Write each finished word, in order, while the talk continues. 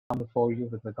before you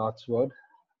with the God's word.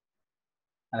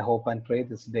 I hope and pray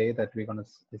this day that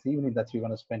this evening that we're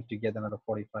gonna spend together another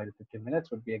 45 to 50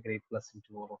 minutes would be a great blessing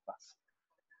to all of us.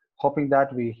 Hoping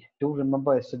that we do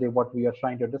remember yesterday what we are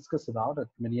trying to discuss about it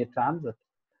many a times that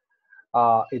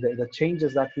the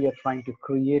changes that we are trying to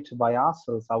create by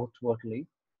ourselves outwardly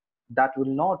that will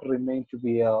not remain to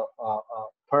be a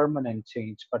permanent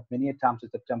change, but many a times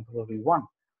it's a temporary one.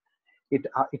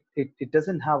 It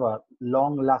doesn't have a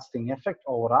long lasting effect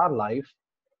over our life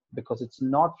because it's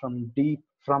not from deep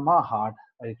from our heart,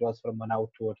 but it was from an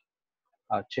outward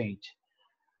change.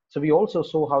 So we also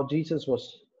saw how Jesus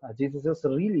just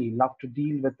really loved to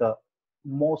deal with the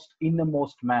most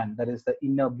innermost man, that is the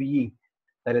inner being,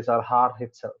 that is our heart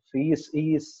itself. He is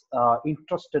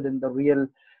interested in the real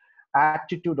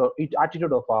attitude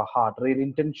of our heart, real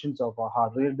intentions of our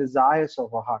heart, real desires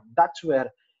of our heart. That's where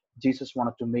Jesus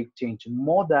wanted to make change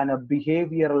more than a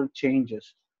behavioral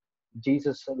changes.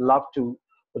 Jesus loved to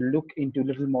look into a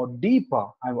little more deeper,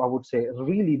 I would say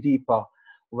really deeper,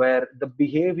 where the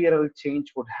behavioral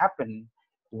change would happen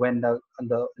when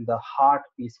the heart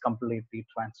is completely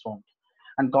transformed.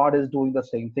 And God is doing the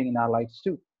same thing in our lives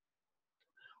too.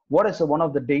 What is one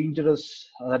of the dangerous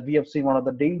that we have seen? One of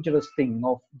the dangerous thing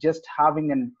of just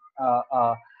having uh,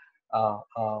 uh,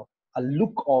 a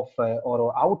look of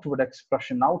or outward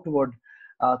expression, outward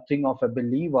thing of a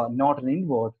believer, not an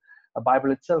inward. The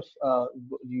Bible itself,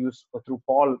 used through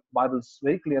Paul, Bible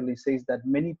very clearly says that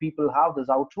many people have this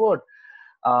outward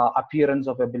appearance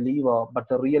of a believer, but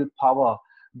the real power,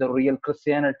 the real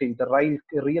Christianity, the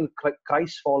real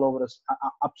Christ followers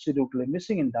are absolutely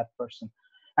missing in that person.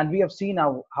 And we have seen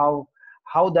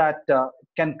how that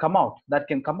can come out. That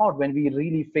can come out when we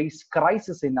really face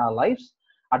crisis in our lives.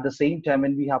 At the same time,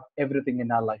 when we have everything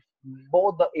in our life,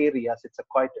 both the areas, it's a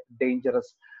quite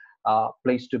dangerous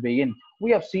place to be in.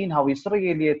 We have seen how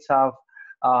Israelites have,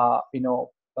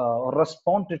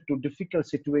 responded to difficult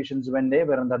situations when they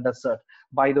were in the desert.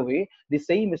 By the way, the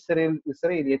same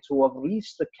Israelites who have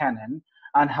reached the Canaan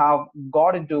and have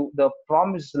got into the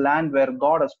promised land where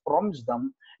God has promised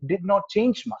them did not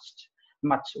change much.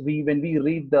 When we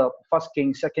read the first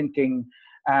king, second king,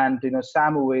 and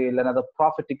Samuel and other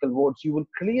prophetical words, you will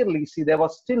clearly see there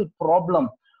was still problem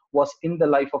was in the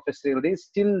life of Israel. They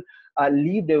still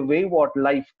lived a wayward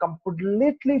life,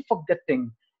 completely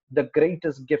forgetting the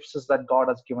greatest gifts that God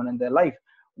has given in their life.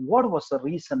 What was the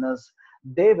reason is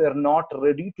they were not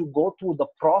ready to go through the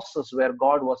process where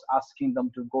God was asking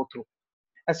them to go through.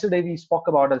 Yesterday we spoke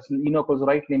about, as Enoch was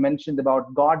rightly mentioned,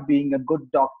 about God being a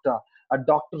good doctor, a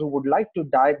doctor who would like to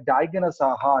diagnose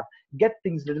our heart, get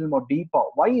things a little more deeper.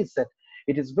 Why is it?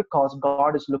 It is because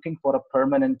God is looking for a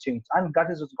permanent change, and that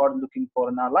is what God is looking for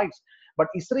in our lives. But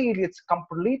Israelites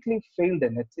completely failed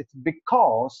in it. It's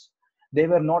because they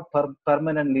were not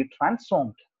permanently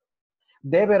transformed.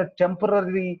 They were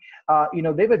temporarily,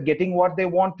 they were getting what they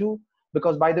want to,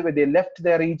 because by the way, they left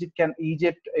their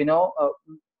Egypt,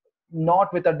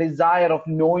 not with a desire of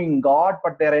knowing God,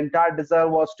 but their entire desire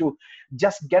was to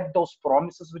just get those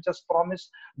promises which is promised.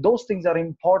 Those things are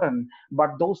important,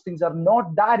 but those things are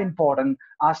not that important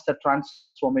as the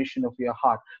transformation of your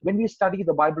heart. When we study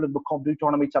the Bible in the book of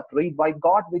Deuteronomy chapter 8, why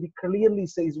God very clearly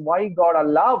says why God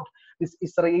allowed these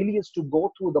Israelites to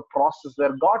go through the process,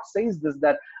 where God says this,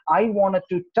 that I wanted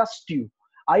to test you.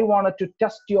 I wanted to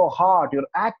test your heart, your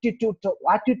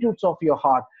attitudes of your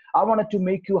heart. I wanted to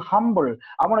make you humble.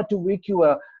 I wanted to make you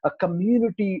a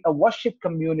community, a worship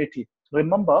community.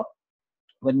 Remember,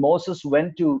 when Moses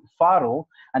went to Pharaoh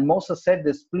and Moses said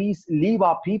this, please leave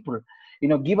our people,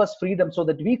 give us freedom so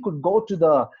that we could go to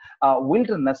the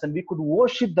wilderness and we could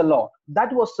worship the Lord.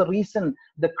 That was the reason,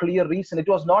 the clear reason. It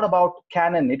was not about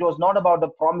Canaan. It was not about the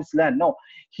promised land. No,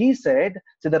 he said,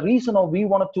 so the reason of we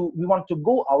wanted to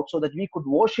go out so that we could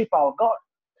worship our God.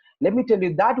 Let me tell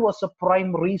you, that was the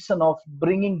prime reason of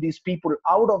bringing these people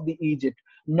out of the Egypt,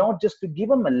 not just to give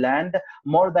them a land,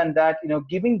 more than that,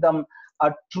 giving them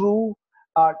a true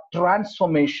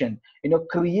transformation,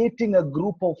 creating a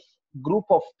group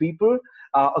of people,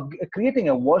 creating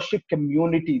a worship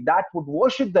community that would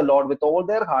worship the Lord with all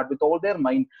their heart, with all their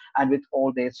mind, and with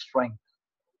all their strength.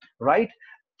 Right?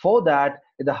 For that,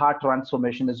 the heart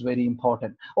transformation is very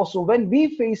important. Also, when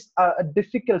we face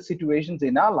difficult situations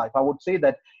in our life, I would say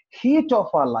that heat of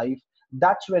our life,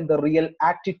 that's when the real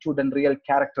attitude and real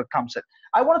character comes in.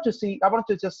 I wanted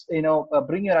to just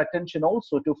bring your attention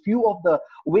also to a few of the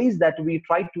ways that we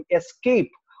try to escape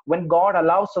when God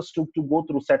allows us to go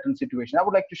through certain situations. I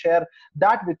would like to share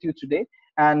that with you today,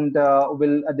 and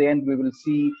at the end we will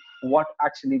see what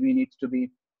actually we need to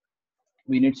be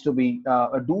we needs to be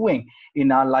doing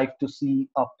in our life to see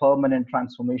a permanent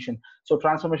transformation. So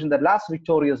transformation that lasts,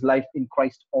 victorious life in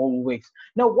Christ always.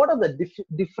 Now, what are the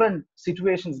different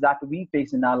situations that we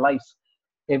face in our lives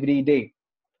every day,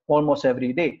 almost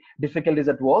every day? Difficulties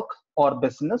at work or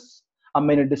business,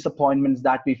 many disappointments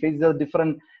that we face, the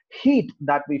different heat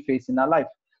that we face in our life.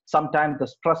 Sometimes the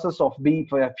stresses of being,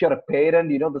 if you're a parent,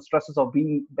 the stresses of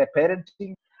being a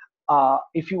parenting.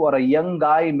 If you are a young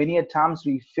guy, many a times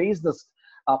we face this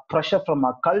pressure from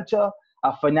our culture,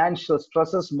 financial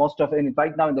stresses. Most of it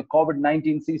right now in the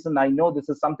COVID-19 season, I know this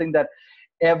is something that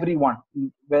everyone,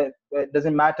 it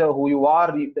doesn't matter who you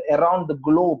are, around the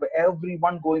globe,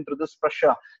 everyone going through this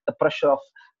pressure, the pressure of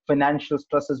financial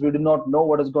stresses. We do not know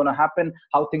what is going to happen,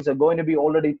 how things are going to be.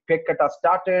 Already picket are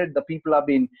started, the people have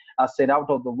been sent out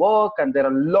of the work, and there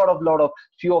are a lot of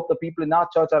few of the people in our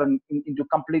church are into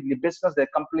completely business. Their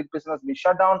complete business be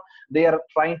shut down. They are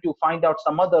trying to find out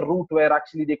some other route where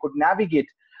actually they could navigate,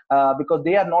 because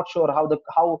they are not sure how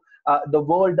the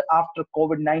world after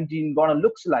COVID-19 gonna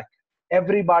looks like.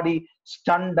 Everybody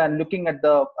stunned and looking at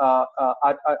the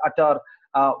at our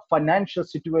financial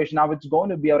situation, how it's going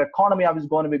to be, our economy, how it's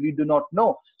going to be, we do not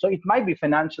know. So it might be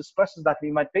financial stresses that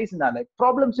we might face in our life,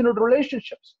 problems in our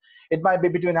relationships. It might be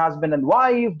between husband and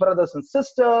wife, brothers and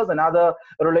sisters, and other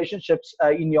relationships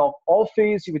in your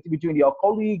office, between your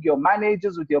colleague, your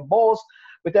managers, with your boss,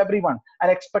 with everyone,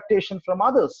 and expectation from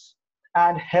others,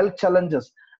 and health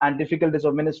challenges and difficulties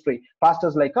of ministry.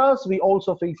 Pastors like us, we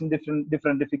also facing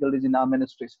different difficulties in our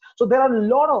ministries. So there are a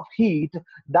lot of heat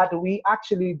that we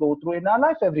actually go through in our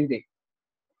life every day.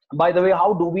 By the way,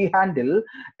 how do we handle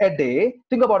a day?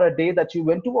 Think about a day that you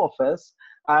went to office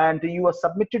and you have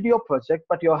submitted your project,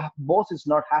 but your boss is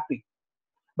not happy.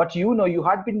 But you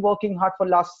had been working hard for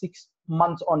last 6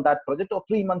 months on that project or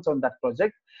 3 months on that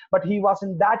project, but he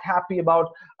wasn't that happy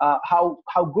about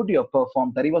how good you have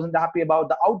performed, that he wasn't happy about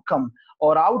the outcome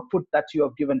or output that you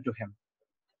have given to him.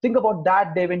 Think about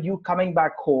that day when you coming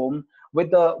back home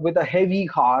with a heavy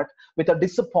heart, with a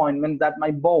disappointment that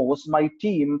my boss, my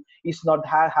team is not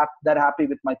that happy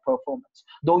with my performance.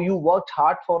 Though you worked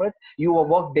hard for it, you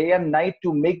worked day and night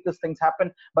to make these things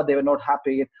happen, but they were not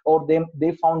happy, or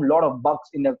they found a lot of bugs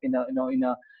in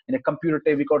a computer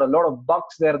tape. We got a lot of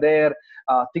bugs there.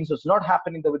 Things was not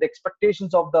happening. The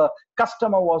expectations of the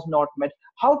customer was not met.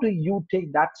 How do you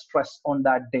take that stress on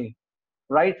that day?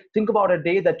 Right? Think about a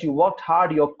day that you worked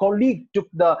hard, your colleague took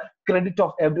the credit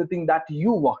of everything that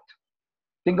you worked.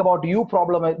 Think about you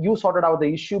sorted out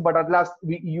the issue, but at last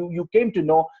you came to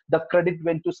know the credit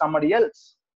went to somebody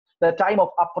else. The time of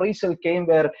appraisal came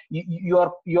where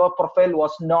your profile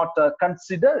was not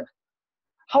considered.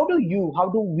 How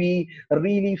do we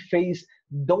really face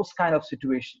those kind of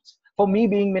situations? For me,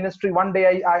 being ministry, one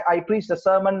day I preached a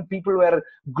sermon. People were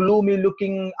gloomy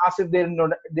looking, as if they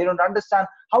don't understand.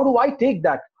 How do I take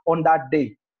that on that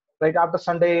day? Right after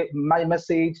Sunday, my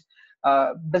message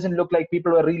doesn't look like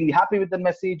people were really happy with the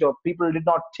message, or people did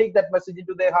not take that message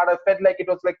into their heart. I felt like it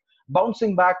was like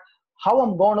bouncing back. How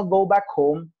I'm going to go back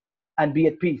home and be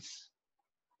at peace?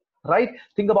 Right?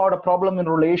 Think about a problem in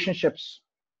relationships,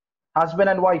 husband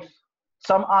and wife.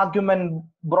 Some argument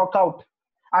broke out,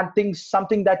 and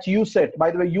something that you said, by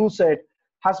the way, you said,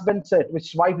 husband said,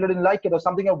 which wife didn't like it, or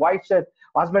something a wife said,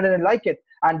 husband didn't like it,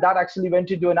 and that actually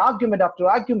went into an argument after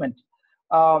argument.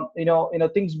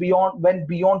 Things went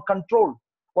beyond control.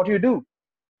 What do?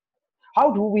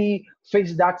 How do we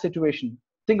face that situation?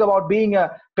 Think about being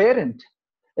a parent.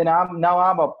 I'm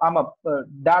a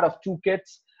dad of 2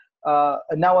 kids.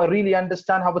 Now I really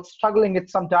understand how it's struggling.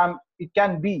 Sometimes it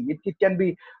can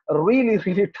be really,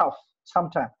 really tough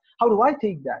sometimes. How do I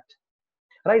take that?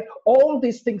 Right? All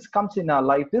these things comes in our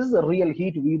life. This is a real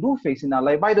heat we do face in our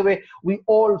life. By the way, we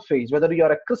all face, whether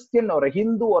you're a Christian or a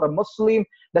Hindu or a Muslim,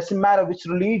 doesn't matter which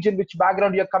religion, which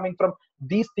background you're coming from,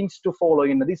 these things to follow,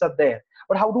 these are there.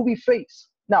 But how do we face?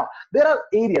 Now, there are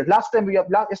areas.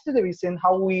 Yesterday we seen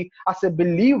how we, as a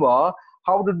believer,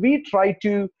 how did we try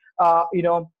to,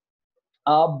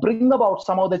 bring about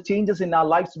some of the changes in our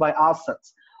lives by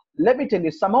ourselves. Let me tell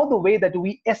you some of the way that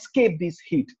we escape this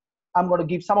heat. I'm going to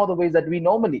give some of the ways that we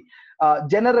normally,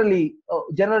 generally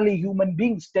human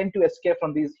beings tend to escape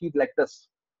from this heat like this.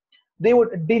 They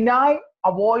would deny,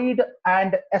 avoid,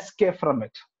 and escape from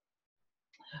it.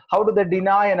 How do they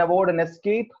deny and avoid and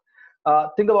escape?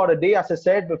 Think about a day, as I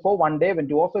said before, one day went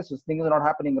to office, things are not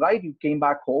happening right, you came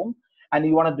back home and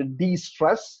you wanted to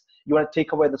de-stress, you want to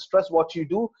take away the stress. What you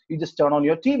do, you just turn on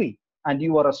your TV. And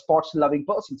you are a sports loving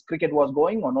person. Cricket was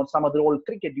going on, or some other old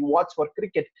cricket. You watch for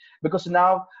cricket because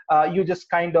now you just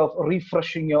kind of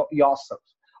refreshing yourself.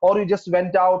 Or you just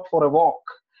went out for a walk.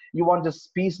 you want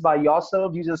just peace by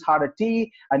yourself. You just had a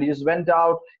tea and you just went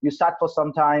out, you sat for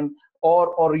some time,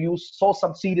 or you saw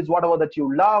some series, whatever that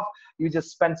you love. You just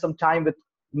spent some time with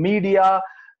media,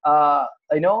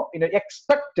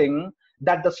 expecting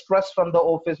that the stress from the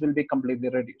office will be completely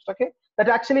reduced. Okay, that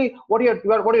actually what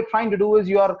you're trying to do is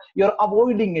you're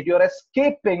avoiding it. You're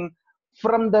escaping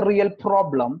from the real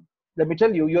problem. Let me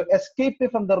tell you, you're escaping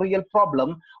from the real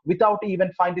problem without even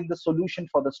finding the solution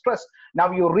for the stress.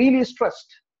 Now you're really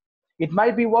stressed. It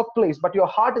might be workplace, but your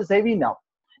heart is heavy now.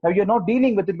 Now you're not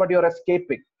dealing with it, but you're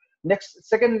escaping.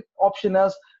 Second option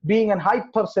is being a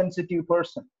hypersensitive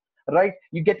person, right?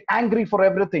 You get angry for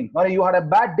everything. Or you had a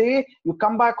bad day, you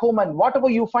come back home, and whatever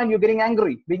you find, you're getting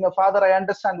angry. Being a father, I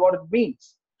understand what it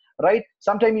means, right?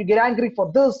 Sometimes you get angry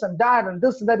for this and that and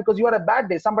this and that because you had a bad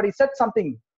day. Somebody said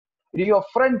something. Your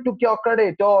friend took your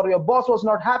credit, or your boss was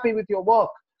not happy with your work.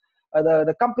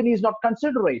 The company is not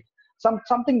considerate.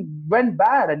 Something went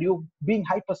bad, and you being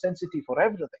hypersensitive for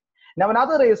everything. Now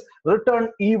another is return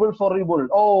evil for evil.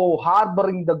 Oh,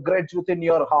 harboring the grudge within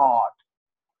your heart.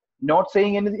 Not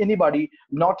saying anybody,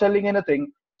 not telling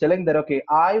anything, telling that, okay,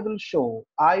 I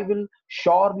will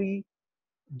surely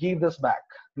give this back.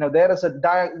 Now there is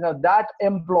that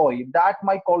employee, that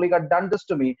my colleague had done this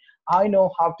to me. I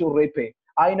know how to repay.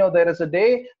 I know there is a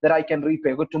day that I can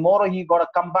repay. But tomorrow he gonna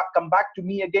come back to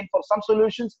me again for some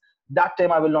solutions. That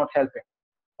time I will not help him.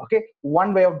 Okay,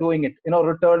 one way of doing it,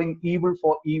 returning evil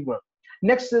for evil.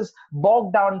 Next is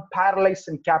bogged down, paralyzed,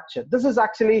 and captured. This is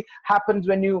actually happens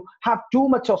when you have too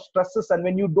much of stresses, and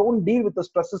when you don't deal with the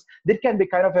stresses, that can be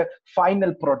kind of a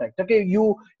final product. Okay,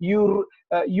 you withhold,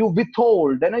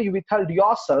 you withheld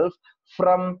yourself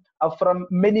from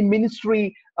many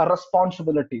ministry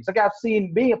responsibilities. Okay, I've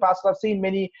seen, being a pastor, I've seen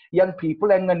many young people,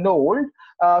 young and old,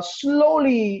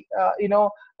 slowly,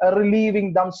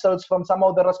 relieving themselves from some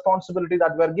of the responsibility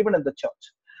that were given in the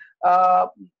church.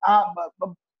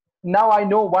 Now I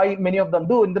know why many of them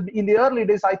do. In the early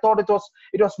days, I thought it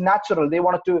was natural.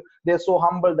 They're so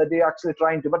humble that they're actually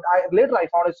trying to. But later I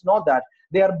found it's not that.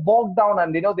 They are bogged down,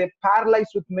 and they're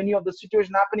paralyzed with many of the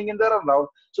situation happening in their around.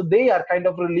 So they are kind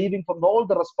of relieving from all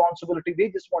the responsibility. They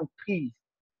just want peace.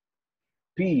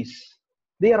 Peace.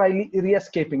 They are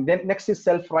re-escaping. Then next is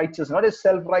self-righteousness. What is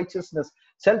self-righteousness?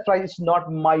 Self-righteousness is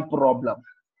not my problem.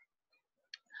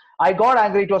 I got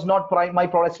angry. It was not my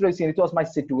problem. It was my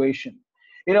situation.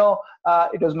 It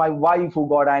was my wife who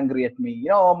got angry at me.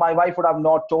 My wife would have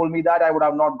not told me that, I would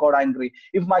have not got angry.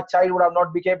 If my child would have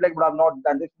not behaved like, would have not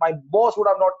done. If my boss would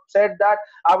have not said that,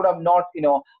 I would have not,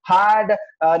 had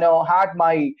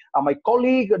my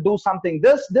colleague do something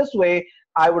this way,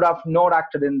 I would have not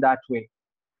acted in that way.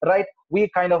 Right? We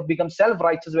kind of become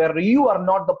self-righteous, where you are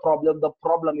not the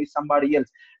problem is somebody else.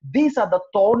 These are the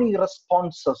thorny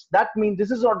responses. That means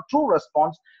this is not a true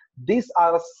response. These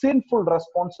are sinful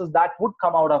responses that would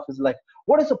come out of his life.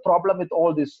 What is the problem with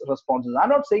all these responses? I'm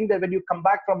not saying that when you come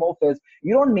back from office,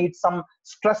 you don't need some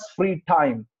stress-free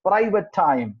time, private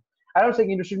time. I'm not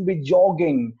saying you shouldn't be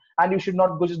jogging and you should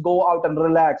not just go out and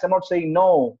relax. I'm not saying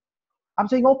no. I'm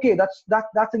saying, okay,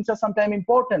 that things are sometimes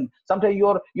important. Sometimes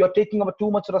you're taking over too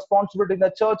much responsibility in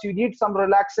the church. You need some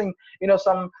relaxing,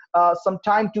 some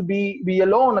time to be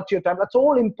alone at your time. That's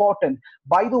all important.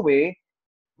 By the way,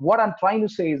 what I'm trying to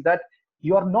say is that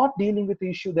you are not dealing with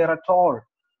the issue there at all.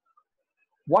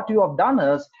 What you have done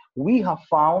is, we have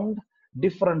found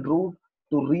different route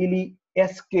to really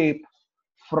escape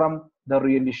from the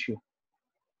real issue.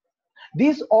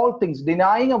 These all things,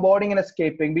 denying, avoiding, and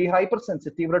escaping, be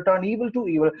hypersensitive, return evil to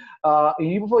evil,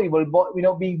 evil for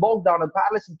evil, being bogged down and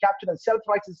paralyzed and captured and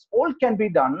self-righteous, all can be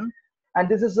done. And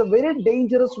this is a very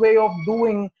dangerous way of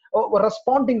doing,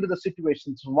 responding to the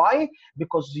situations. Why?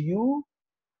 Because you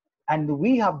and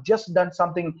we have just done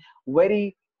something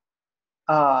very,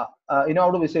 how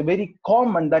do we say, very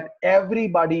common that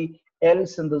everybody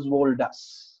else in this world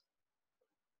does.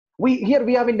 We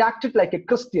haven't acted like a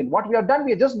Christian. What we have done,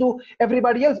 we just do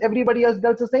everybody else. Everybody else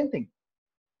does the same thing.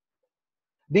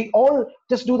 They all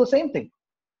just do the same thing.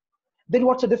 Then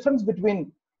what's the difference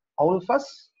between all of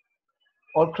us,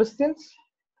 all Christians,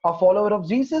 a follower of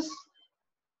Jesus,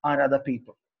 and other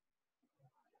people?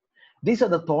 These are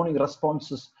the thorny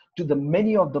responses to the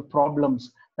many of the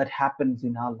problems that happens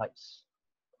in our lives.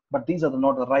 But these are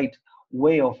not the right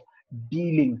way of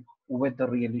dealing with the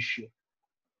real issue.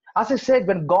 As I said,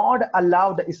 when God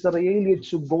allowed the Israelites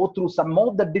to go through some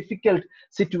of the difficult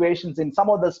situations, in some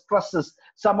of the stresses,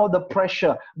 some of the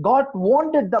pressure, God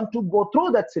wanted them to go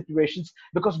through that situations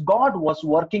because God was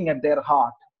working at their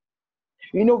heart.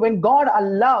 When God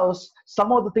allows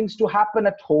some of the things to happen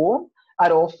at home,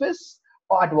 at office,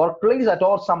 or at workplace, at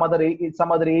or some other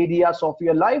areas of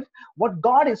your life, what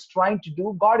God is trying to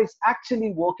do, God is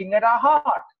actually working at our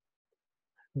heart.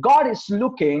 God is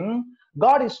looking,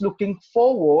 God is looking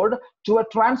forward to a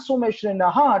transformation in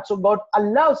our heart. So God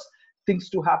allows things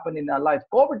to happen in our life.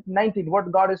 COVID-19,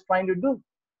 what God is trying to do,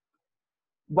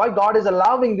 why God is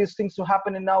allowing these things to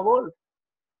happen in our world.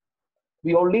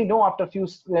 We only know after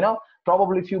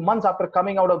probably a few months after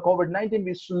coming out of COVID-19,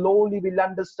 we slowly will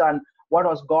understand what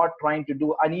was God trying to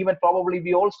do. And even probably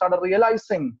we all started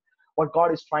realizing what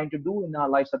God is trying to do in our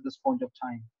lives at this point of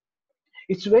time.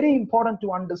 It's very important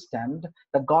to understand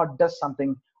that God does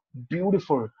something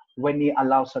beautiful when He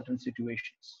allows certain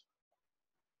situations.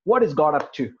 What is God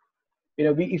up to?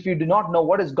 If you do not know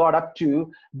what is God up to,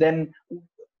 then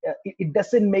it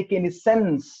doesn't make any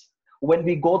sense when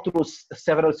we go through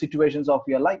several situations of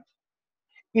your life.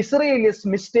 Israel's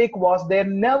mistake was they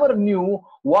never knew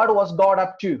what was God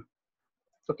up to.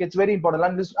 Okay, it's very important.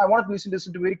 And I want to listen to this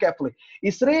very carefully.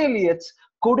 Israelites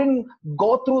couldn't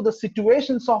go through the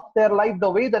situations of their life the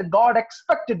way that God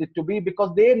expected it to be,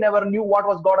 because they never knew what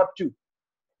was God up to.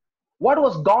 What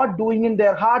was God doing in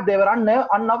their heart? They were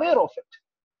unaware of it.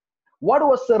 What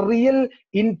was the real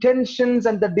intentions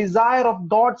and the desire of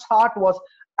God's heart was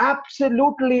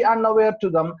absolutely unaware to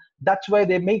them. That's why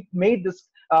they made this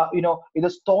either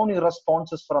stony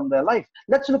responses from their life.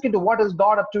 Let's look into what is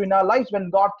God up to in our lives when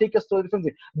God takes us through different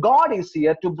things. God is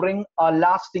here to bring a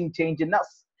lasting change in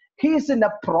us. He's in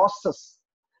a process.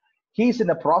 He's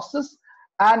in a process,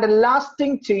 and a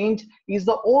lasting change is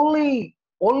the only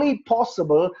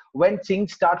possible when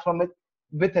change starts from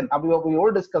within. We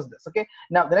all discussed this. Okay.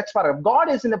 Now the next paragraph. God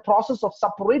is in the process of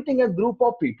separating a group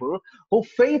of people who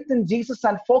faith in Jesus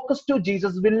and focus to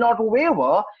Jesus will not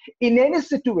waver in any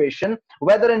situation,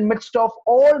 whether in midst of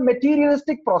all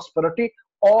materialistic prosperity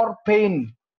or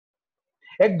pain.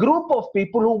 A group of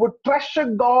people who would treasure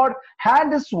God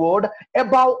and His word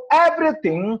above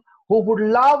everything, who would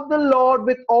love the Lord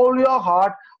with all your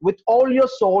heart, with all your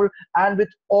soul, and with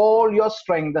all your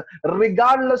strength,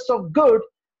 regardless of good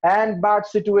and bad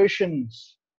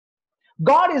situations.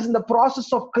 God is in the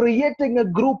process of creating a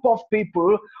group of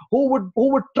people who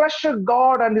would treasure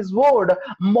God and His word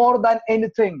more than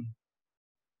anything,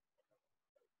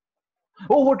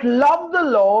 who would love the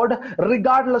Lord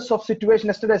regardless of situation.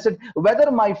 Yesterday I said,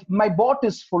 whether my boat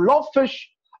is full of fish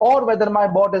or whether my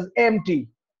boat is empty,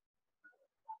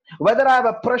 whether I have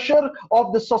a pressure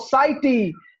of the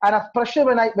society and a pressure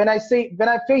when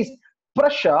I face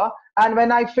pressure and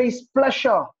when I face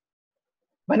pleasure,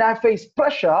 when I face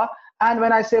pressure and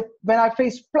when I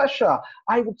face pleasure,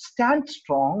 I would stand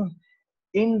strong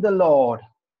in the Lord.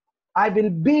 I will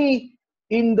be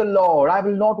in the Lord. I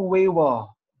will not waver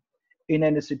in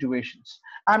any situations.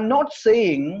 I'm not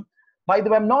saying, by the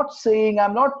way, I'm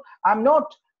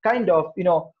not kind of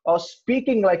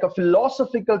speaking like a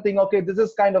philosophical thing. Okay, this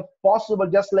is kind of possible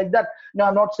just like that. No,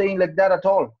 I'm not saying like that at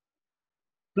all.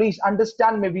 Please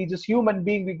understand me. We just human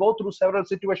being, we go through several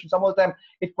situations. Some of the time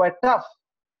it's quite tough.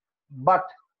 But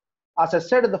as I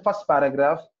said in the first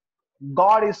paragraph,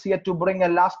 God is here to bring a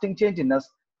lasting change in us,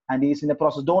 and He is in a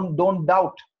process. Don't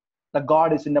doubt that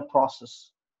God is in a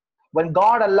process. When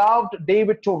God allowed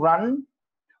David to run,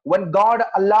 when God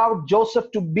allowed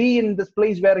Joseph to be in this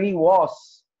place where he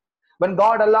was, when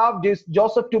God allowed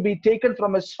Joseph to be taken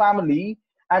from his family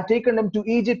and taken him to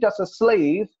Egypt as a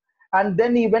slave, and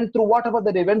then he went through whatever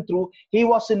that he went through, he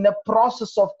was in the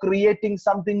process of creating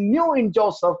something new in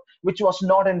Joseph, which was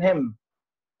not in him.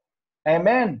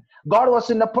 Amen. God was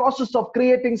in the process of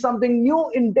creating something new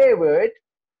in David,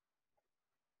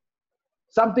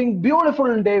 something beautiful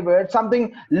in David,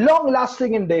 something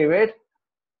long-lasting in David,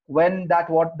 when that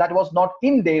was not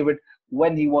in David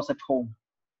when he was at home.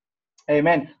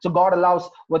 Amen. So God allows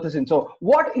what is in. So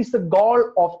what is the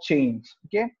goal of change?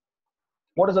 Okay.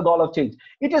 What is the goal of change?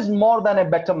 It is more than a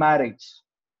better marriage,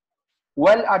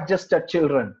 well-adjusted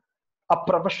children, a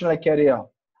professional career,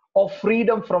 or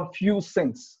freedom from few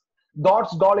sins.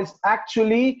 God's goal is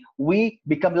actually we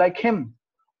become like Him.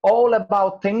 All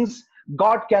about things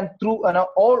God can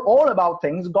all about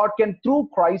things God can through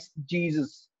Christ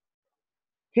Jesus.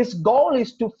 His goal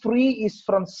is to free us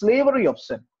from slavery of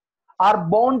sin, our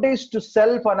bondage to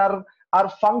self, and our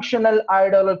functional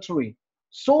idolatry,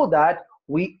 so that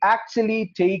we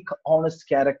actually take on His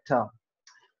character.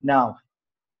 Now,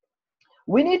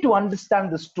 we need to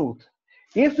understand this truth.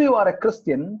 If you are a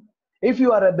Christian, if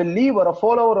you are a believer, a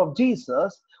follower of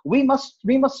Jesus, we must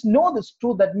know this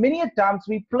truth, that many times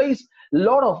we place a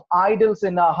lot of idols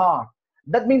in our heart.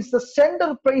 That means the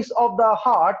center place of the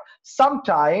heart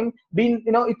sometime being,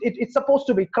 it's supposed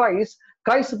to be Christ.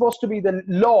 Christ is supposed to be the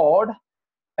Lord,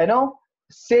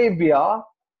 Savior.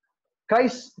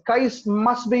 Christ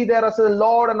must be there as a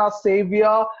Lord and our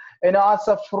Savior, as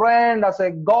a friend, as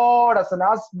a God, as an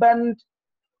husband,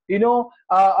 into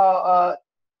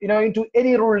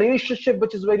any relationship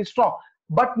which is very strong.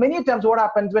 But many times what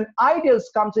happens when idols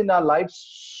comes in our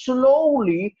lives,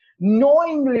 slowly,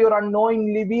 knowingly or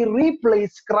unknowingly, we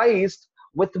replace Christ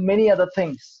with many other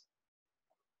things.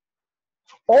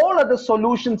 All of the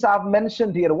solutions I've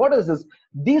mentioned here, what is this?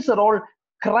 These are all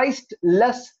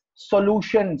Christ-less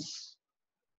solutions.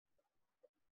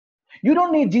 You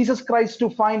don't need Jesus Christ to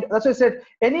find, that's why I said,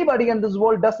 anybody in this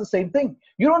world does the same thing.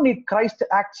 You don't need Christ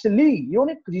actually. You don't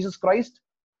need Jesus Christ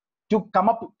to come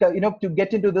up, to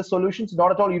get into the solutions.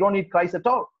 Not at all. You don't need Christ at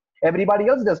all. Everybody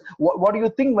else does. What do you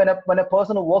think when a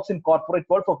person who works in corporate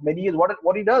world for many years,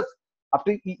 what he does?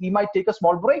 After he might take a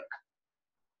small break.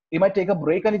 He might take a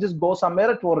break and he just go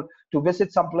somewhere to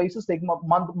visit some places, take a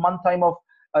month time of,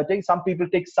 some people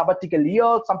take sabbatical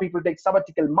years, some people take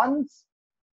sabbatical months.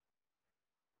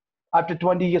 After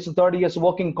 20 years or 30 years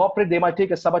working corporate, they might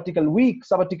take a sabbatical week,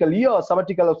 sabbatical year,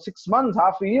 sabbatical of 6 months,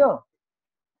 half a year.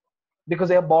 Because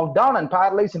they are bogged down and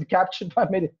paralyzed and captured by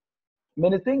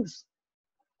many things.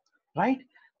 Right?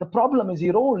 The problem is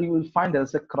here all you will find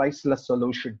as a Christless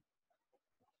solution.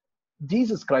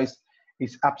 Jesus Christ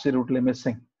is absolutely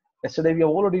missing. Yesterday we have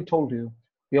already told you,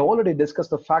 we have already discussed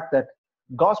the fact that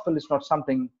gospel is not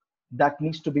something that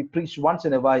needs to be preached once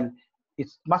in a while. It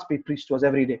must be preached to us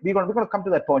every day. We're going to come to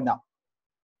that point now.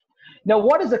 Now,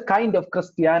 what is the kind of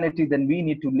Christianity then we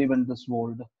need to live in this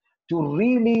world to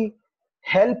really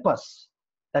help us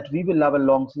that we will have a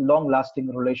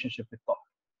long-lasting relationship with God?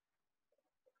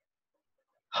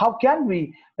 How can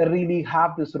we really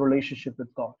have this relationship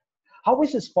with God? How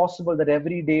is it possible that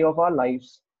every day of our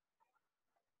lives,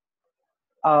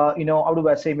 how do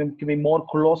I say, we can be more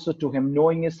closer to Him,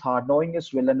 knowing His heart, knowing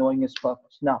His will, and knowing His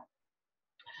purpose? Now,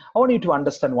 I want you to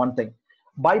understand one thing.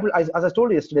 Bible, as I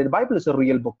told you yesterday, the Bible is a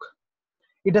real book.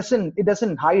 It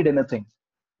doesn't hide anything.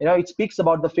 It speaks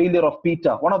about the failure of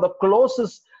Peter, one of the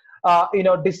closest,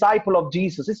 disciple of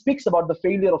Jesus. It speaks about the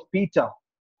failure of Peter.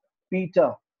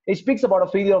 It speaks about a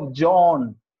failure of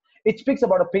John. It speaks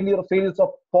about a failures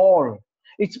of Paul.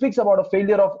 It speaks about a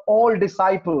failure of all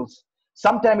disciples.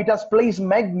 Sometimes it has placed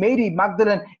Mary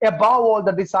Magdalene above all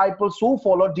the disciples who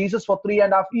followed Jesus for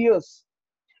 3.5 years.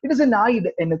 It doesn't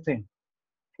hide anything.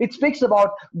 It speaks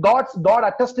about God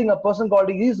attesting a person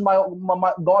called, he is my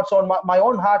God's own, my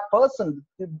own heart person,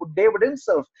 David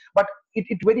himself. But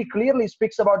it very clearly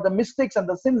speaks about the mistakes and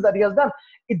the sins that he has done.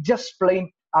 It just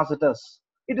plain as it is.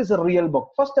 It is a real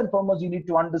book. First and foremost, you need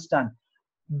to understand.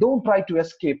 Don't try to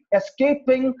escape.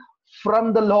 Escaping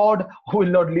from the Lord will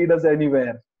not lead us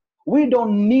anywhere. We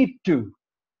don't need to.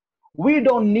 We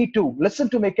don't need to. Listen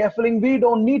to me carefully. We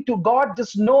don't need to. God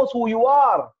just knows who you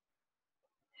are.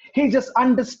 He just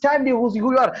understands you who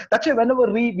you are. That's why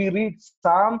whenever we read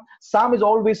Psalm is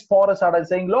always for us out and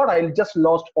saying, Lord, I just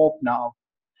lost hope now.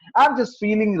 I'm just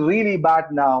feeling really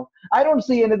bad now. I don't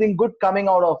see anything good coming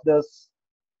out of this.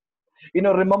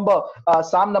 Remember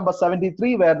Psalm number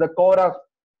 73, where the Korah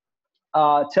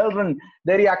children,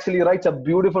 there he actually writes a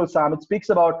beautiful psalm.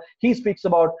 He speaks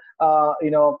about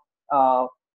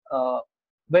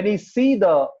when he see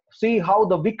how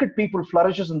the wicked people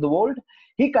flourishes in the world,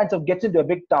 he kind of gets into a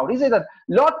big doubt. He says that,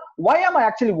 Lord, why am I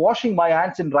actually washing my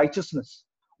hands in righteousness?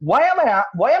 Why am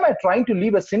I trying to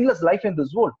live a sinless life in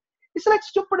this world? It's like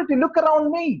stupidity. Look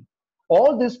around me.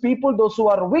 All these people, those who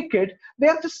are wicked, they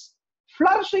are just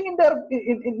flourishing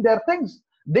in their things.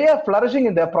 They are flourishing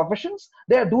in their professions.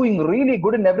 They are doing really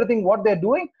good in everything what they're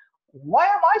doing. Why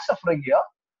am I suffering here?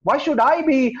 Why should I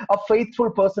be a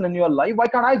faithful person in your life? Why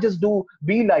can't I just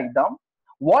be like them?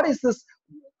 What is this?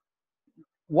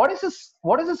 What is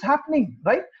this happening,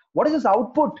 right? What is this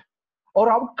output or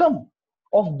outcome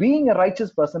of being a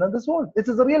righteous person in this world? This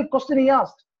is a real question he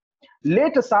asked.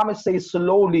 Later, Psalmist says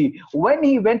slowly, when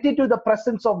he went into the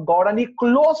presence of God and he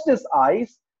closed his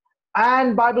eyes,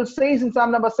 and Bible says in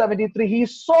Psalm number 73, he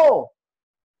saw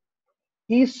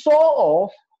of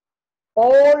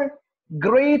all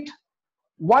great,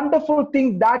 wonderful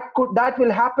things that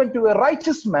will happen to a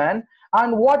righteous man,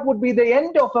 and what would be the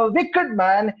end of a wicked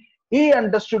man. He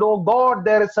understood, oh God,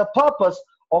 there is a purpose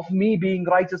of me being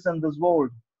righteous in this world.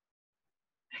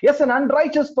 Yes, an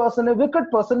unrighteous person, a wicked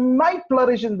person might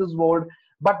flourish in this world,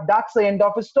 but that's the end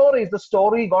of his story. Is the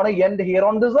story gonna end here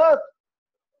on this earth?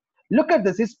 Look at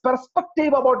this. His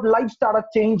perspective about life started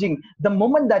changing the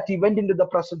moment that he went into the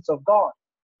presence of God.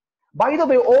 By the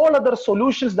way, all other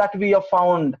solutions that we have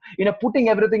found, putting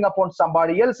everything upon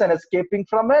somebody else and escaping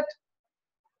from it,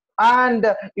 and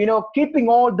keeping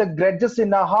all the grudges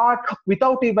in our heart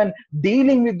without even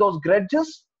dealing with those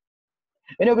grudges,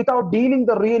 without dealing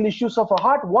the real issues of our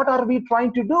heart, what are we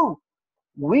trying to do?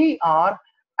 We are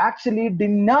actually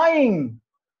denying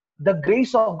the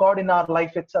grace of God in our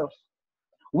life itself.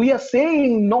 We are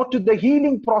saying no to the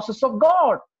healing process of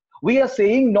God. We are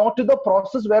saying no to the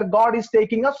process where God is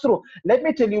taking us through. Let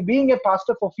me tell you, being a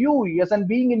pastor for a few years and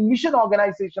being in mission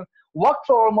organization, worked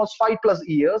for almost 5+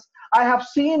 years, I have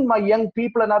seen my young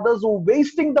people and others who are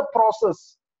wasting the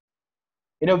process.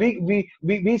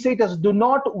 We say it as, do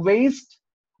not waste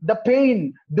the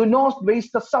pain, do not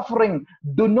waste the suffering,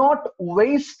 do not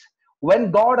waste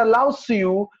when God allows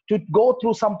you to go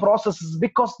through some processes,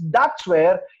 because that's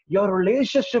where your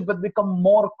relationship will become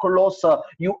more closer.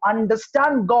 You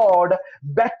understand God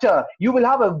better. You will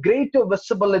have a greater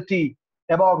visibility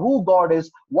about who God is,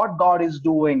 what God is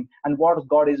doing, and what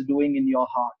God is doing in your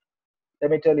heart. Let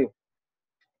me tell you,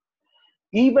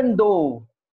 even though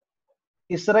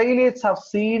Israelites have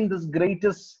seen this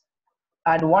greatest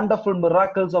and wonderful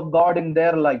miracles of God in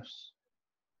their lives,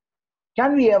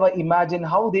 can we ever imagine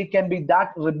how they can be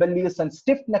that rebellious and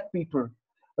stiff-necked people,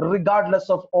 regardless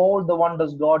of all the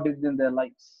wonders God did in their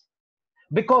lives?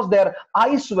 Because their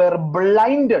eyes were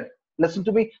blinded. Listen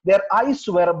to me. Their eyes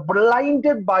were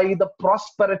blinded by the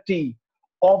prosperity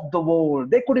of the world.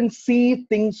 They couldn't see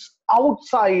things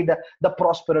outside the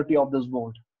prosperity of this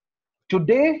world.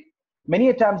 Today,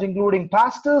 many times, including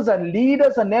pastors and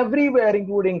leaders and everywhere,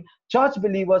 including church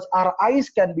believers, our eyes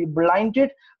can be blinded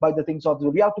by the things of the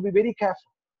world. We have to be very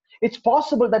careful. It's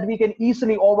possible that we can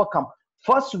easily overcome.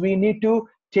 First, we need to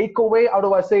take away, how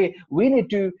do I say, we need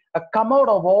to come out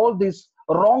of all these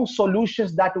wrong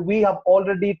solutions that we have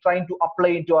already trying to apply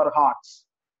into our hearts.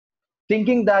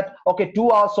 Thinking that, okay,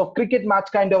 2 hours of cricket match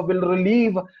kind of will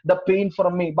relieve the pain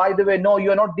from me. By the way, no,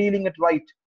 you're not dealing it right.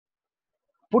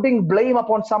 Putting blame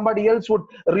upon somebody else would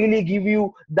really give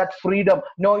you that freedom.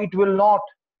 No, it will not.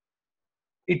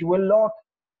 It will not.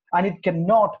 And it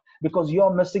cannot, because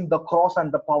you're missing the cross and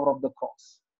the power of the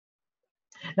cross.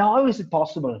 Now, how is it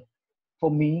possible for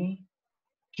me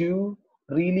to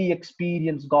really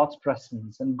experience God's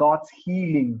presence and God's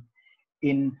healing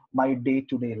in my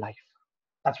day-to-day life?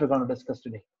 That's what we're going to discuss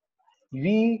today.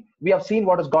 We have seen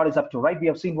what God is up to, right? We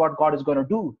have seen what God is going to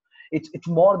do. It's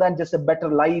more than just a better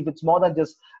life. It's more than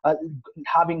just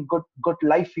having good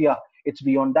life here. It's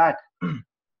beyond that.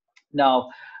 Now,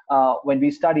 when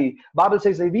we study, Bible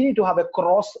says that we need to have a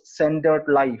cross-centered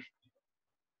life.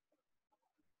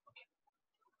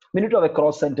 We need to have a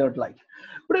cross-centered life.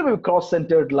 What do you mean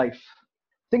cross-centered life?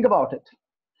 Think about it.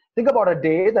 Think about a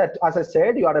day that, as I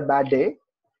said, you had a bad day.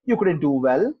 You couldn't do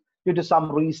well due to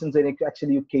some reasons, and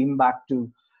actually you came back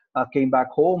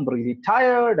home really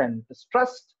tired and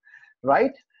stressed,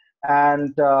 right?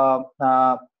 And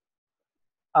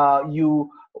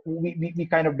we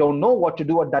kind of don't know what to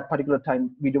do at that particular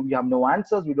time. We have no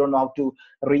answers. We don't know how to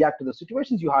react to the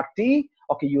situations. You had tea.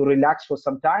 Okay, you relaxed for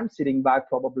some time, sitting back,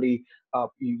 probably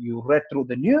you read through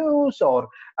the news or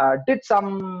did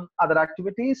some other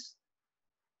activities.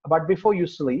 But before you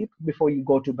sleep, before you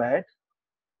go to bed,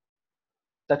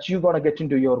 that you're going to get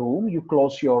into your room, you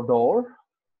close your door,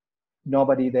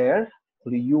 nobody there,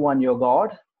 only you and your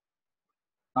God.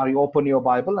 Now you open your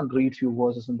Bible and read a few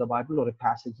verses in the Bible or a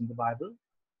passage in the Bible.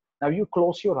 Now you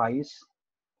close your eyes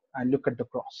and look at the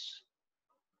cross.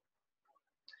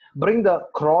 Bring the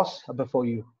cross before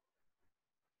you.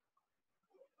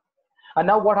 And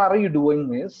now what are you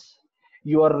doing is,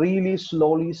 you are really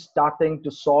slowly starting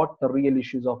to sort the real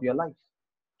issues of your life.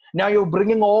 Now you're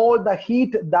bringing all the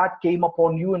heat that came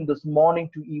upon you in this morning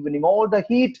to evening, all the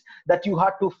heat that you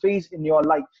had to face in your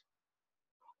life,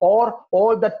 or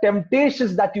all the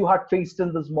temptations that you had faced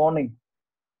in this morning,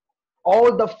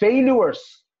 all the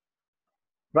failures,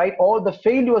 right? All the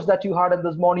failures that you had in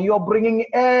this morning, you're bringing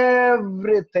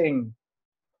everything,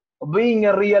 being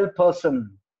a real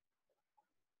person.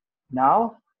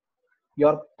 Now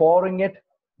you're pouring it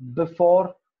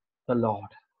before the Lord.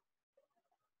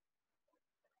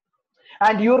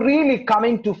 And you're really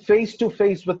coming to face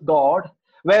with God,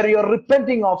 where you're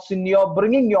repenting of sin, you're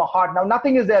bringing your heart. Now,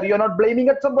 nothing is there. You're not blaming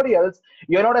at somebody else.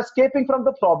 You're not escaping from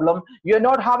the problem. You're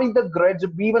not having the grudge.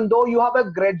 Even though you have a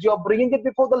grudge, you're bringing it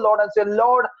before the Lord and say,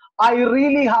 Lord, I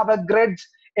really have a grudge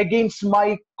against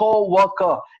my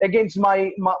co-worker, against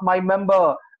my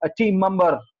member, a team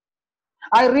member.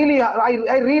 I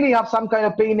really have some kind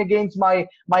of pain against my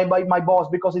boss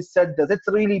because he said this. It's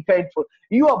really painful.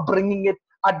 You are bringing it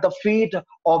at the feet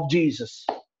of Jesus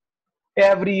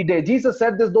every day. Jesus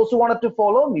said this: those who wanted to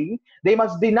follow me, they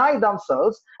must deny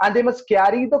themselves and they must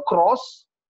carry the cross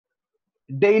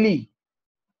daily.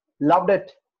 Loved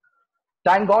it.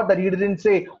 Thank God that he didn't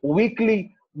say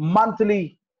weekly,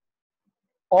 monthly,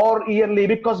 or yearly,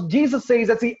 because Jesus says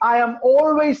that, see, I am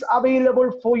always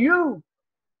available for you.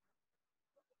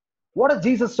 What does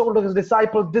Jesus told to his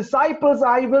disciples? Disciples,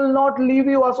 I will not leave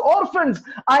you as orphans.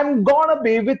 I'm gonna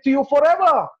be with you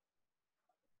forever.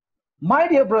 My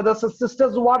dear brothers and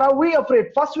sisters, what are we afraid?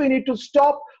 First, we need to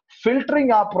stop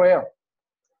filtering our prayer.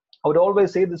 I would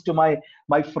always say this to my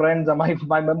friends and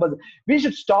my members. We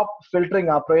should stop filtering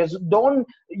our prayers. Don't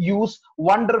use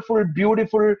wonderful,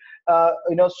 beautiful,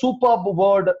 superb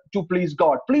word to please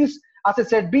God. Please, as I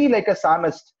said, be like a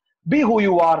psalmist. Be who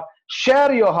you are.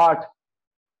 Share your heart.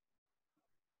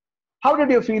 How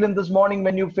did you feel in this morning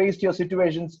when you faced your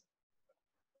situations?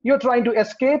 You're trying to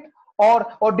escape,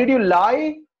 or did you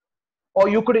lie? Or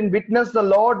you couldn't witness the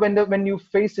Lord when you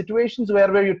face situations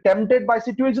where were you tempted by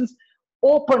situations?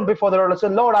 Open before the Lord and say,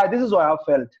 Lord, this is what I have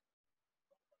felt.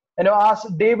 As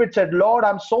David said, Lord,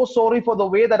 I'm so sorry for the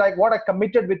way that what I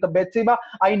committed with the Bathsheba.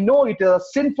 I know it is a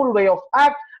sinful way of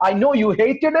act. I know you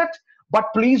hated it, but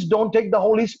please don't take the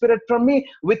Holy Spirit from me.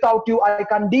 Without you, I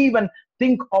can't even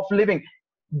think of living.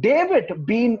 David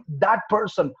being that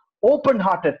person,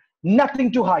 open-hearted,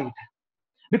 nothing to hide.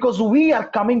 Because we are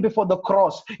coming before the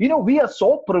cross. We are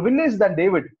so privileged than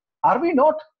David. Are we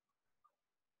not?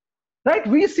 Right?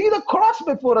 We see the cross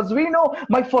before us. We know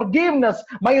my forgiveness,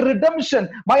 my redemption,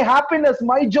 my happiness,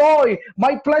 my joy,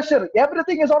 my pleasure.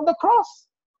 Everything is on the cross.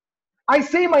 I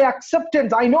see my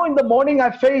acceptance. I know in the morning I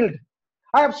failed.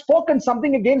 I have spoken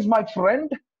something against my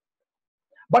friend.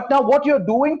 But now what you're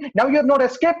doing, now you're not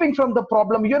escaping from the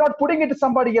problem. You're not putting it to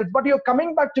somebody else, but you're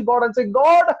coming back to God and saying,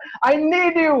 God, I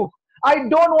need you. I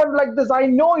don't want like this. I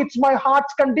know it's my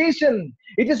heart's condition.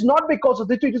 It is not because of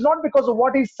this. It is not because of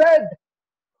what he said.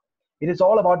 It is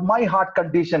all about my heart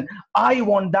condition. I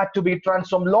want that to be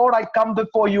transformed. Lord, I come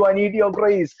before you. I need your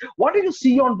grace. What do you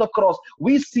see on the cross?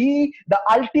 We see the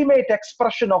ultimate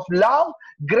expression of love,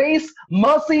 grace,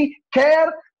 mercy,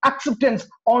 care, acceptance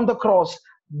on the cross.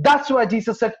 That's why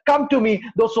Jesus said, come to me,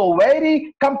 those who are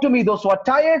weary, come to me, those who are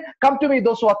tired, come to me,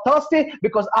 those who are thirsty,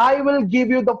 because I will give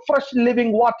you the fresh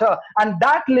living water, and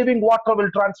that living water will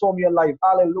transform your life.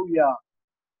 Hallelujah.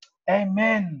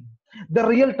 Amen. The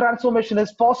real transformation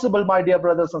is possible, my dear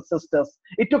brothers and sisters.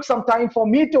 It took some time for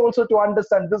me to also to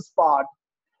understand this part,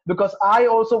 because I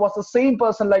also was the same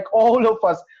person like all of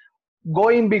us,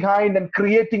 going behind and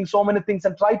creating so many things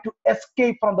and try to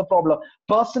escape from the problem.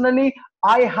 Personally,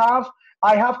 I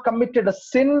have committed a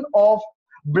sin of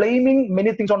blaming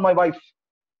many things on my wife.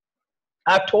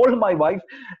 I told my wife,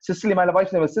 Cicely, my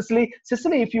wife's name is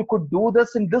Cicely, if you could do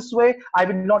this in this way, I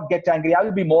will not get angry. I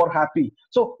will be more happy.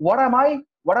 So what am I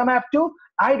up to?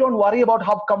 I don't worry about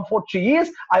how comfort she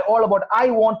is. I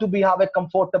want to have a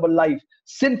comfortable life.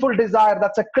 Sinful desire,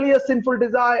 that's a clear sinful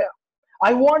desire.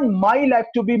 I want my life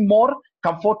to be more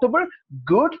comfortable,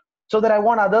 good, so that I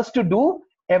want others to do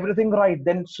everything right.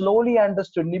 Then slowly I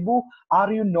understood, Nibu,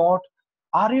 are you not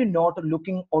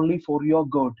looking only for your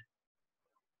good?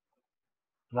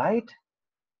 Right?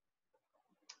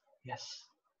 Yes.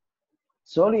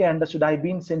 Slowly I understood I've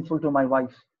been sinful to my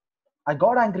wife. I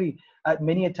got angry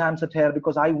many times at her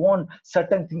because I want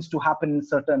certain things to happen in a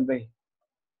certain way.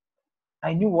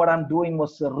 I knew what I'm doing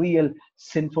was a real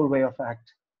sinful way of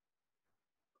act.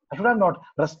 I should have not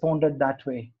responded that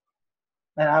way.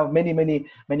 And I have many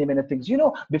things.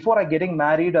 Before I getting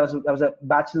married, I was a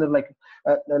bachelor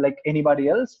like anybody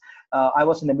else. I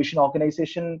was in a mission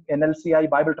organization, NLCI,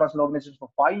 Bible Translation Organization, for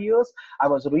 5 years. I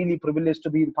was really privileged to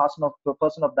be the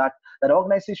person of that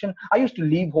organization. I used to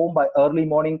leave home by early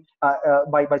morning,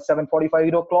 by 7:45,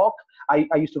 8 o'clock. I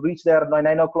used to reach there by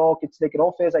 9 o'clock. It's like an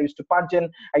office. I used to punch in.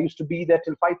 I used to be there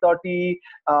till 5:30,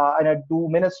 and I'd do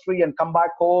ministry and come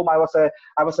back home. I was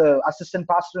a assistant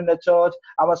pastor in the church.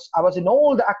 I was in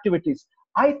all the activities.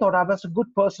 I thought I was a good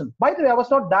person. By the way, I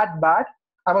was not that bad.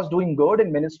 I was doing good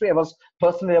in ministry. I was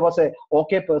a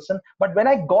okay person. But when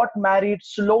I got married,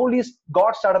 slowly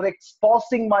God started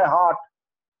exposing my heart.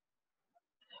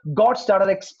 God started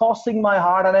exposing my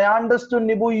heart, and I understood,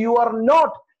 Nibu, you are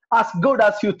not as good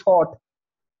as you thought.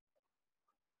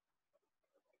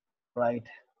 Right?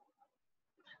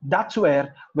 That's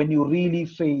where, when you really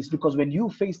face, because when you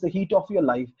face the heat of your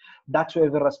life, that's where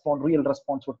the real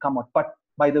response would come out. But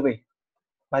by the way,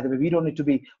 we don't need to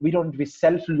be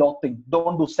self-loathing.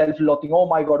 Don't do self-loathing. Oh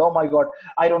my God,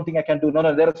 I don't think I can do.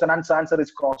 No, there is an answer. Answer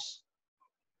is cross.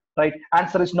 Right?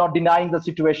 Answer is not denying the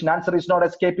situation. Answer is not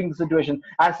escaping the situation.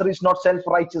 Answer is not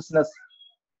self-righteousness.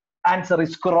 Answer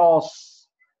is cross.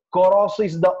 Cross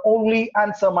is the only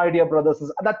answer, my dear brothers.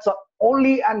 That's the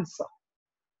only answer.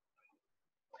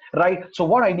 Right? So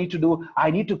what I need to do,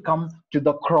 I need to come to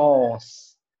the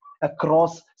cross. a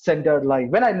cross-centered life.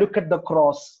 When I look at the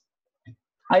cross,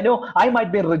 I know I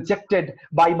might be rejected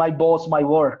by my boss, my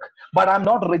work, but I'm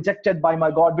not rejected by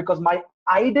my God, because my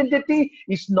identity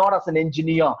is not as an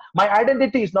engineer. My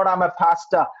identity is not I'm a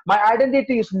pastor. My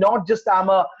identity is not just I'm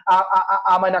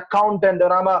an accountant,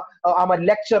 or I'm a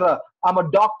lecturer, I'm a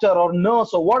doctor or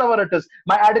nurse or whatever it is.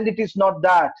 My identity is not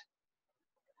that.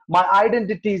 My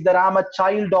identity is that I'm a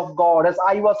child of God. As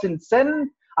I was in sin,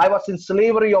 I was in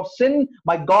slavery of sin.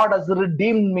 My God has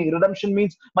redeemed me. Redemption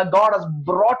means my God has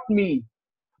brought me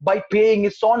by paying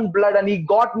his own blood, and he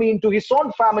got me into his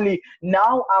own family.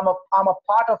 Now I'm a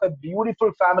part of a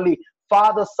beautiful family.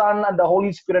 Father, Son, and the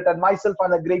Holy Spirit, and myself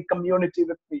and a great community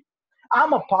with me.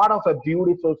 I'm a part of a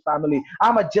beautiful family.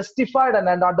 I'm a justified and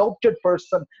an adopted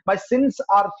person. My sins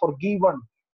are forgiven.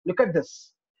 Look at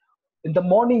this. In the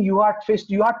morning, you had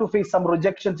to face some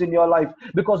rejections in your life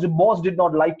because your boss did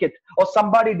not like it, or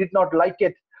somebody did not like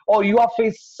it, or you have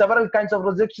faced several kinds of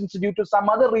rejections due to some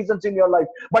other reasons in your life.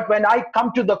 But when I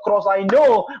come to the cross, I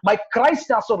know my Christ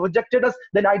also rejected us.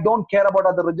 Then I don't care about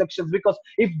other rejections, because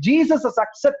if Jesus has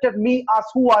accepted me as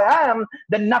who I am,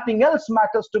 then nothing else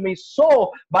matters to me.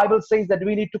 So Bible says that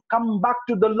we need to come back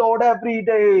to the Lord every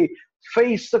day,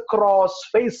 face the cross,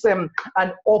 face him,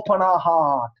 and open our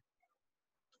heart.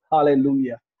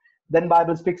 Hallelujah. Then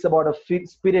Bible speaks about a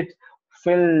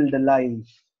spirit-filled life.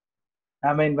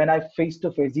 I mean, when I face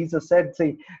to face, Jesus said,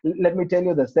 "See, let me tell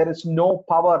you this: there is no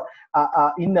power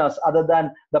in us other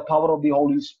than the power of the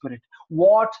Holy Spirit."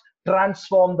 What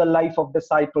transformed the life of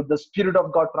disciples? The Spirit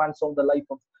of God transformed the life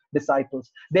of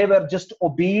disciples. They were just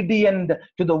obedient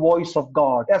to the voice of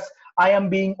God. Yes, I am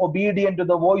being obedient to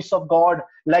the voice of God,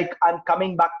 like I'm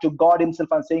coming back to God himself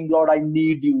and saying, Lord, I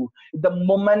need you. The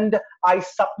moment I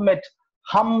submit,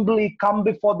 humbly come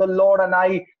before the Lord, and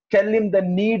I tell him the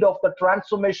need of the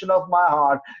transformation of my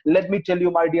heart, let me tell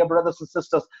you, my dear brothers and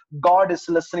sisters, God is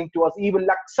listening to us. He will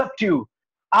accept you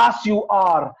as you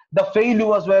are. The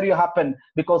failures where you happen,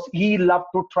 because he loved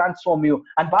to transform you.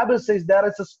 And Bible says there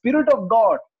is a Spirit of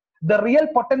God. The real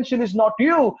potential is not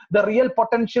you. The real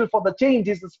potential for the change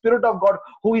is the Spirit of God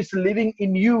who is living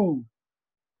in you.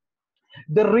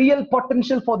 The real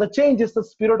potential for the change is the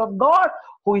Spirit of God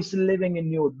who is living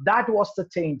in you. That was the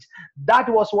change. That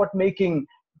was what making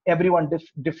everyone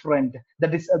different.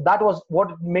 That was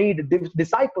what made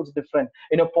disciples different.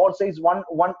 Paul says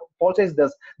Paul says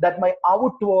this, that my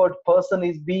outward person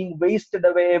is being wasted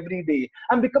away every day.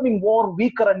 I'm becoming more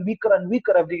weaker and weaker and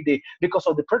weaker every day because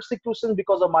of the persecution,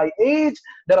 because of my age.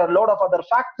 There are a lot of other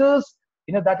factors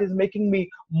that is making me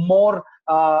more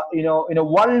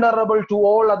vulnerable to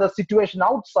all other situation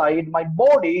outside my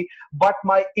body. But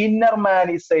my inner man,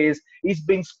 he says, is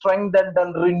being strengthened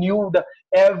and renewed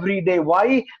every day.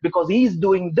 Why? Because he's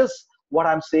doing this, what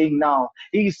I'm saying now.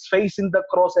 He's facing the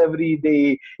cross every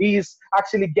day. He is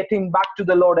actually getting back to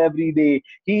the Lord every day.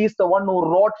 He is the one who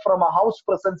wrote from a house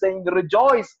person saying,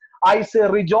 rejoice. I say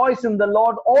rejoice in the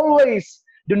Lord always.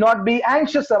 Do not be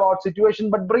anxious about situation,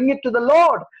 but bring it to the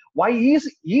Lord. Why? He's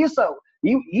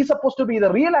supposed to be the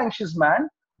real anxious man,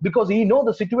 because he knows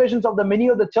the situations of the many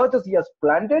of the churches he has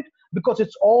planted, because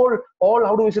it's all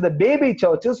how do we say, the baby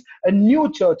churches and new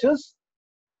churches.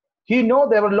 He knows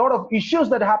there were a lot of issues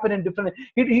that happen in different.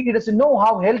 He doesn't know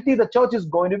how healthy the church is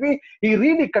going to be. He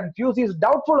really confused. He's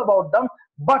doubtful about them.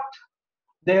 But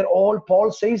they're all,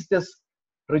 Paul says this,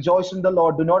 rejoice in the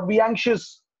Lord. Do not be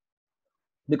anxious,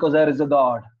 because there is a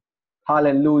God.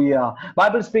 Hallelujah.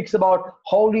 Bible speaks about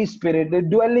Holy Spirit, the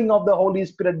dwelling of the Holy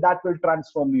Spirit that will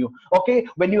transform you. Okay,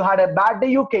 when you had a bad day,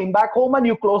 you came back home and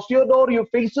you closed your door, you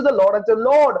faced to the Lord and said,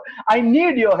 Lord, I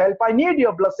need your help, I need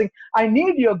your blessing, I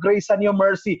need your grace and your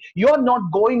mercy. You're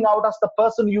not going out as the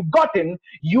person you got in.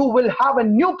 You will have a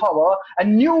new power, a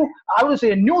new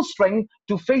strength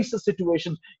to face the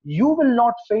situations. You will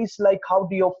not face like how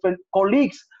do your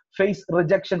colleagues face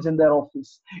rejections in their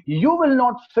office. You will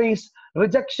not face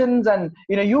rejections, and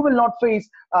you will not face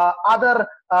other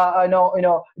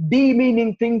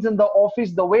demeaning things in the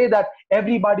office the way that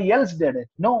everybody else did it.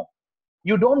 No,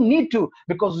 you don't need to,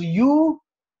 because you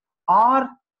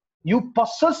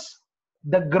possess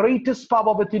the greatest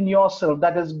power within yourself,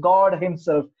 that is God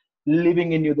himself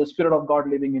living in you, the Spirit of God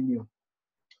living in you.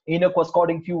 Enoch was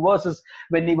quoting few verses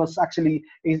when he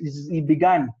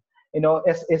began.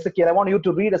 Ezekiel, I want you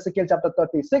to read Ezekiel chapter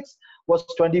 36, verse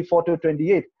 24 to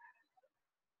 28.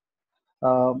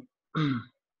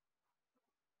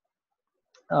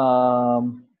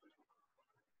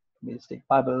 Let's take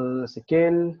Bible,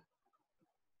 Ezekiel.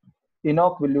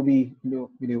 Enoch, will you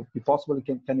be possible?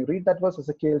 Can you read that verse?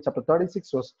 Ezekiel chapter 36,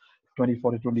 verse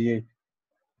 24 to 28.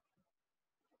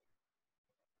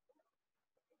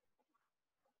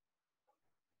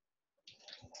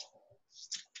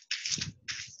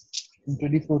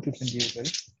 24 to 28,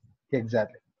 right?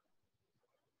 Exactly.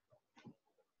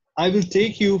 I will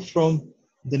take you from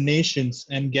the nations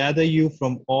and gather you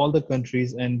from all the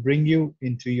countries and bring you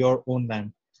into your own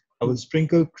land. I will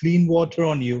sprinkle clean water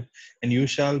on you, and you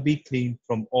shall be clean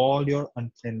from all your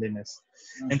uncleanliness.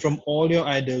 And from all your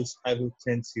idols I will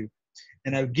cleanse you.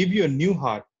 And I will give you a new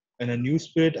heart, and a new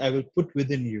spirit I will put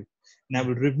within you. And I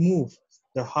will remove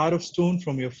the heart of stone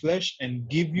from your flesh and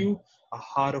give you a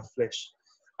heart of flesh.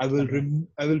 I will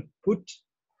put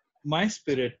my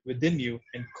spirit within you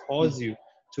and cause you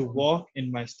to walk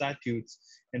in my statutes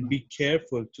and be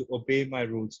careful to obey my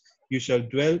rules. You shall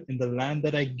dwell in the land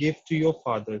that I give to your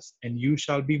fathers, and you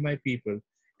shall be my people,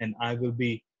 and I will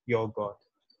be your God.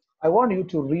 I want you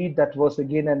to read that verse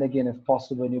again and again if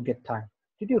possible when you get time.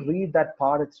 Did you read that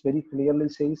part? It's very clearly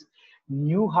says,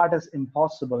 new heart is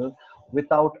impossible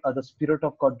without the Spirit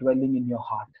of God dwelling in your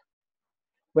heart.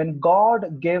 When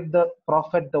God gave the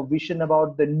prophet the vision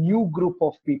about the new group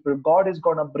of people, God is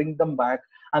going to bring them back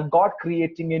and God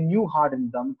creating a new heart in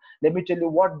them. Let me tell you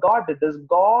what God did is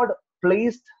God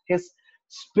placed his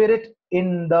spirit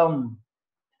in them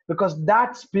because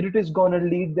that spirit is going to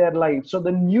lead their life. So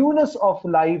the newness of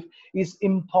life is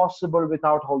impossible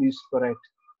without Holy Spirit.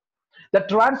 The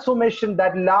transformation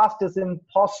that lasts is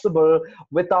impossible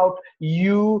without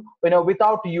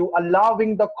without you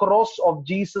allowing the cross of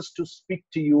Jesus to speak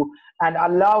to you and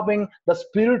allowing the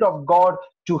Spirit of God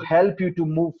to help you to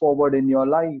move forward in your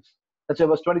life. That's why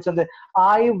verse 27 says,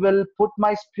 I will put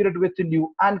my spirit within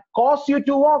you and cause you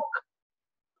to walk.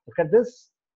 Look at this.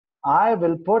 I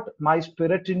will put my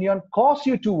spirit in you and cause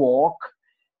you to walk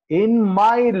in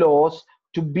my laws,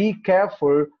 to be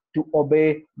careful to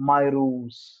obey my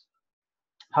rules.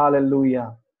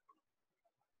 Hallelujah.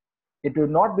 It will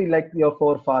not be like your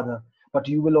forefather, but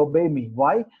you will obey me.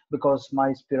 Why? Because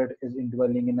my spirit is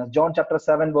indwelling in us. John chapter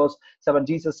 7, verse 7,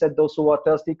 Jesus said, those who are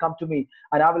thirsty, come to me,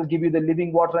 and I will give you the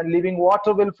living water, and living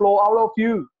water will flow out of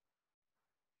you.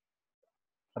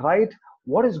 Right?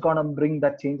 What is going to bring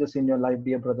that changes in your life,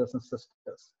 dear brothers and sisters?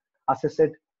 As I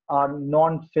said,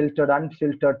 non-filtered,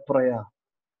 unfiltered prayer.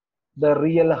 The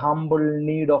real humble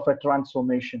need of a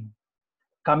transformation.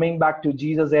 Coming back to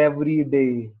Jesus every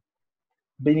day,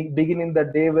 beginning the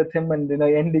day with him and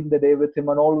ending the day with him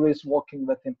and always walking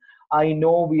with him. I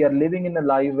know we are living in a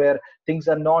life where things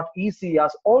are not easy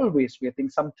as always. We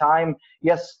think sometime,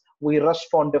 yes, we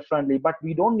respond differently, but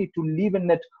we don't need to live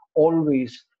in it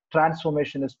always.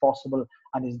 Transformation is possible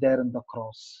and is there in the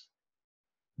cross.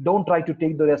 Don't try to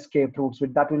take the escape routes.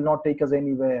 That will not take us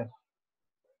anywhere.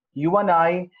 You and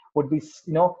I would be,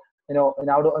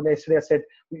 and yesterday I said,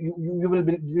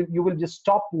 you will just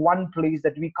stop one place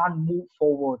that we can't move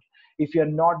forward if you're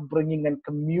not bringing and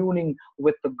communing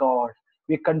with the God.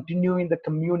 We're continuing the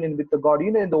communion with the God.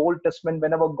 In the Old Testament,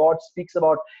 whenever God speaks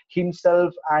about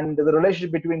himself and the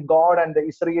relationship between God and the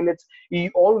Israelites, he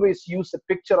always uses a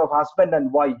picture of husband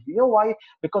and wife. You know why?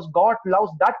 Because God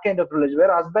loves that kind of relationship,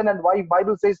 where husband and wife,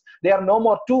 Bible says they are no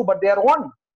more two, but they are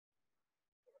one.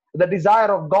 The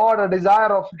desire of God, a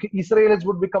desire of Israelites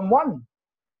would become one.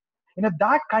 That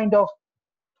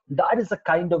is the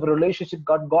kind of relationship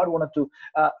God wanted to,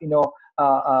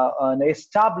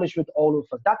 establish with all of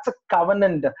us. That's a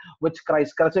covenant which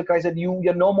Christ said,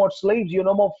 you're no more slaves, you're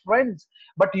no more friends,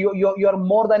 but you're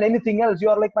more than anything else. You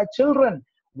are like my children.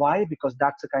 Why? Because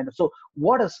that's the kind of. So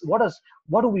what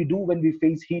do we do when we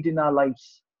face heat in our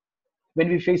lives? When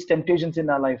we face temptations in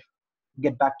our life?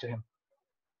 Get back to him.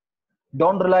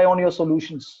 Don't rely on your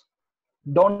solutions.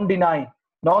 Don't deny.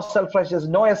 No self-righteousness,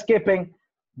 no escaping.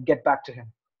 Get back to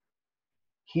him.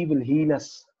 He will heal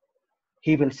us.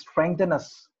 He will strengthen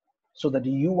us so that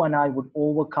you and I would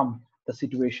overcome the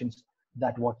situations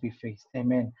that what we face.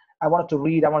 Amen. I want to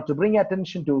bring your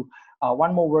attention to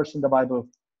one more verse in the Bible.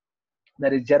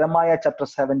 That is Jeremiah chapter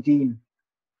 17,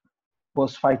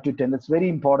 verse 5 to 10. It's very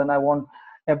important. I want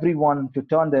everyone to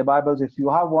turn their Bibles. If you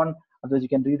have one, otherwise you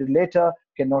can read it later.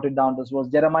 You can note it down. This was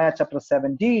Jeremiah chapter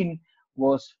 17,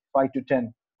 verse 5 to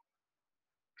 10.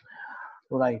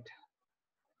 Right.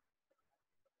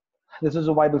 This is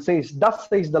what the Bible says. Thus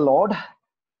says the Lord,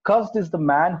 cursed is the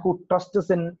man who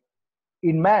trusts in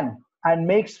man and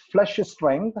makes flesh his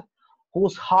strength,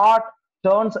 whose heart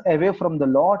turns away from the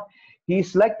Lord. He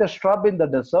is like the shrub in the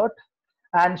desert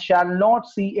and shall not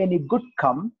see any good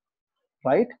come.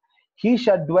 Right? He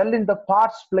shall dwell in the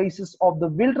parched places of the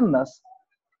wilderness,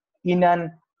 in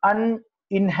an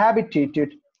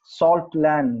uninhabited salt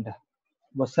land.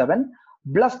 Verse 7.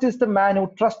 Blessed is the man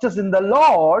who trusts in the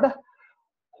Lord,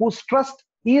 whose trust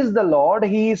is the Lord.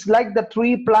 He is like the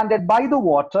tree planted by the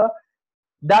water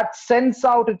that sends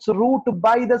out its root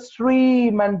by the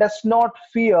stream and does not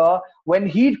fear when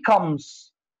heat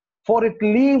comes, for its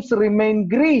leaves remain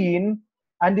green,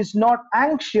 and is not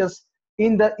anxious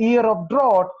in the year of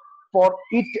drought, for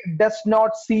it does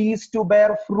not cease to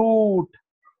bear fruit.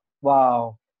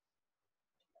 Wow.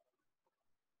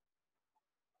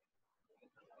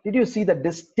 Did you see the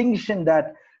distinction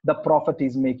that the prophet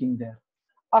is making there?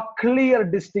 A clear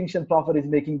distinction prophet is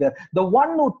making there. The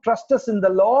one who trusts in the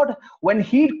Lord, when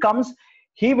heat comes,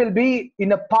 he will be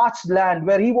in a parched land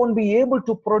where he won't be able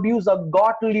to produce a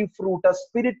godly fruit, a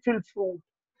spirit-filled fruit.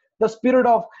 The spirit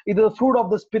of the fruit of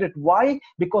the spirit. Why?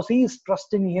 Because he is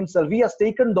trusting himself. He has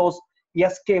taken those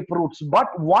escape routes.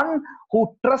 But one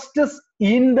who trusts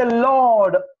in the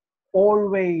Lord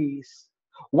always,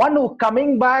 one who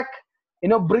coming back,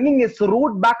 bringing his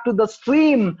root back to the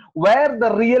stream where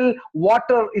the real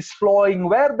water is flowing,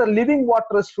 where the living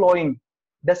water is flowing.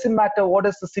 Doesn't matter what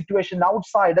is the situation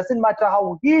outside, doesn't matter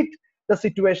how heat the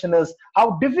situation is,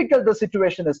 how difficult the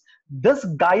situation is, this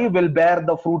guy will bear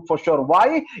the fruit for sure.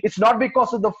 Why? It's not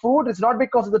because of the fruit, it's not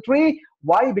because of the tree.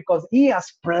 Why? Because he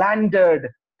has planted,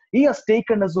 he has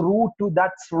taken his root to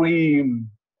that stream.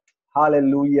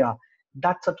 Hallelujah.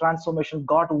 That's a transformation.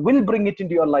 God will bring it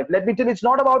into your life. Let me tell you, it's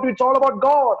not about you, it's all about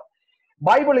God.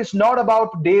 Bible is not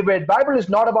about David. Bible is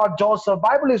not about Joseph.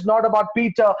 Bible is not about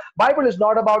Peter. Bible is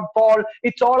not about Paul.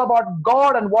 It's all about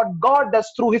God and what God does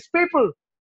through his people.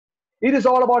 It is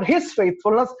all about his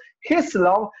faithfulness, his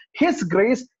love, his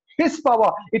grace, his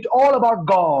power. It's all about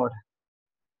God.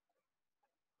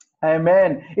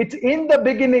 Amen. It's in the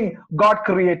beginning God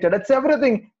created. It's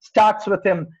everything starts with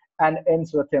him and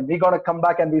ends with him. We're going to come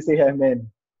back and we say amen.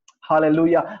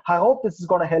 Hallelujah. I hope this is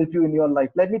going to help you in your life.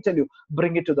 Let me tell you,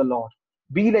 bring it to the Lord.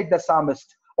 Be like the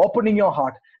psalmist, opening your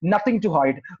heart, nothing to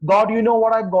hide. God, you know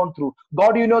what I've gone through.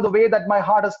 God, you know the way that my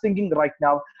heart is thinking right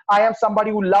now. I am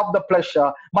somebody who loves the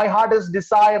pleasure. My heart is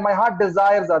desire. My heart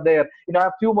desires are there. I have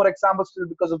a few more examples still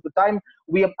because of the time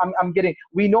I'm getting.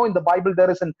 We know in the Bible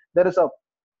there is a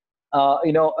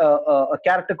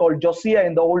character called Josiah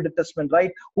in the Old Testament,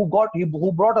 right? Who brought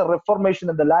a reformation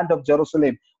in the land of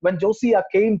Jerusalem. When Josiah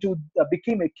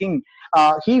became a king,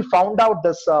 he found out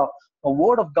this a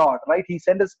word of God, right? He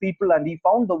sent his people and he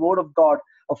found the word of God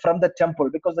from the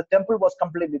temple, because the temple was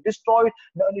completely destroyed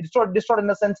in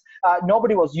a sense.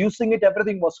 Nobody was using it.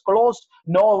 Everything was closed.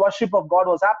 No worship of God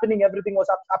was happening. Everything was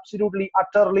absolutely,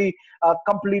 utterly,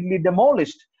 completely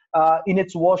demolished in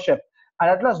its worship. And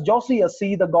at last, Josiah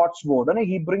see the God's word. And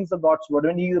he brings the God's word.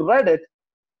 When he read it,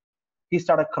 he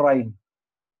started crying.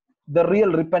 The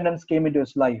real repentance came into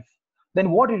his life.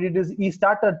 Then what he did is he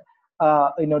started,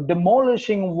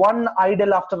 demolishing one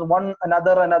idol after one,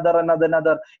 another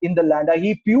in the land.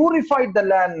 He purified the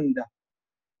land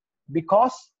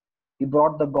because he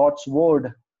brought the God's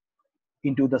word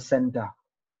into the center.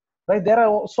 Right? There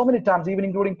are so many times, even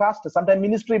including pastors, sometimes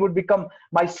ministry would become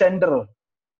my center.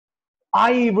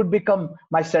 I would become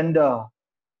my center.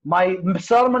 My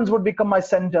sermons would become my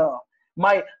center.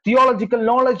 My theological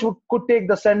knowledge could take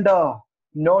the center.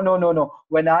 No.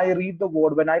 When I read the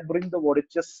word, when I bring the word,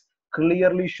 it just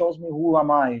clearly shows me who am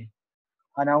I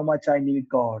and how much I need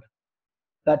God.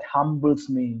 That humbles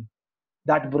me.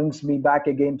 That brings me back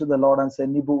again to the Lord and say,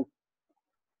 Nibu,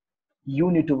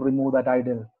 you need to remove that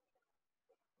idol.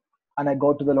 And I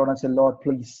go to the Lord and say, Lord,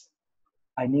 please,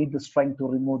 I need the strength to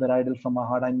remove that idol from my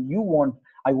heart. And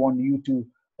I want you to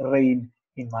reign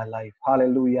in my life.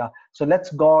 Hallelujah. So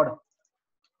let's God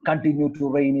continue to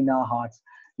reign in our hearts.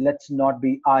 Let's not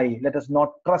be I. Let us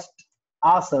not trust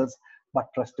ourselves, but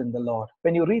trust in the Lord.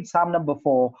 When you read Psalm number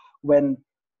 4, when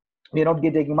we're not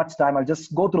taking much time, I'll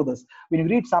just go through this. When you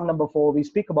read Psalm number 4, we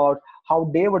speak about how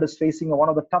David is facing one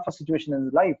of the toughest situations in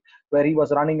his life, where he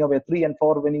was running away. 3 and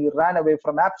 4, when he ran away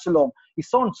from Absalom, his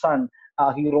own son,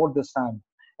 he wrote this psalm.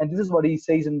 And this is what he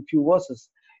says in a few verses.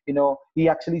 He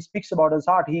actually speaks about his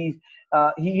heart. He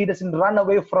doesn't run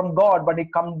away from God, but he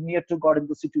comes near to God in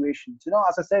the situations.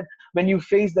 As I said, when you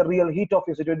face the real heat of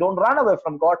your situation, don't run away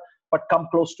from God, but come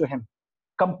close to him.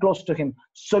 Come close to him.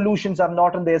 Solutions are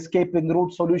not in the escaping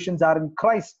route. Solutions are in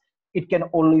Christ. It can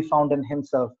only found in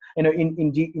himself,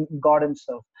 in God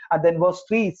himself. And then verse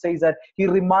 3 says that he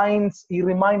reminds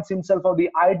himself of the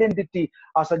identity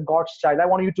as a God's child. I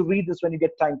want you to read this when you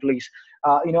get time, please.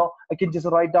 I can just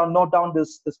note down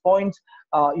this point.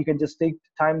 You can just take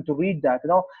time to read that.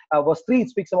 Verse 3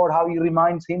 speaks about how he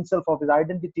reminds himself of his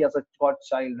identity as a God's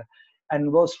child.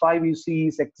 And verse 5, you see,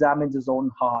 he examines his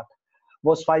own heart.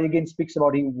 Verse 5 again speaks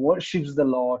about he worships the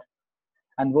Lord.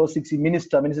 And verse 6, he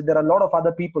ministered. There are a lot of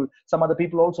other people. Some other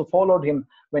people also followed him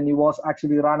when he was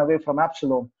actually run away from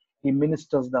Absalom. He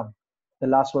ministers them. The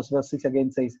last verse 6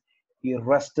 again says, He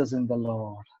rests in the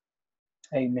Lord.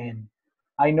 Amen.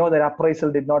 I know that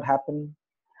appraisal did not happen.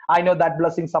 I know that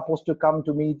blessing supposed to come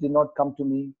to me did not come to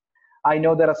me. I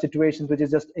know there are situations which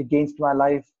is just against my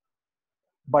life.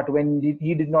 But when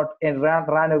he did not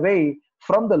ran away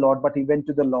from the Lord, but he went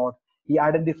to the Lord. He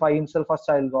identified himself as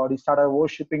child God. He started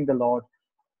worshiping the Lord.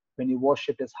 When he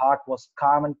worshipped, his heart was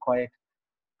calm and quiet,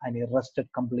 and he rested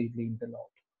completely in the Lord.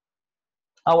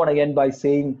 I want to end by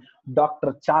saying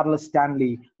Dr. Charles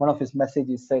Stanley, one of his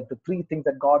messages said the three things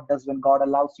that God does when God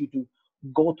allows you to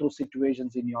go through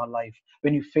situations in your life.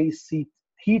 When you face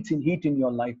heat in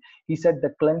your life, he said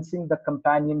the cleansing, the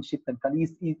companionship, and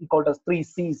he called us three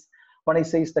C's. When he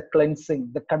says the cleansing,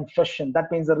 the confession,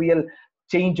 that means the real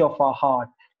change of our heart.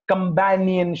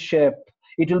 Companionship,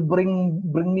 it will bring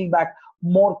me back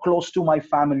more close to my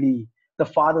family. The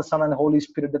Father, Son, and Holy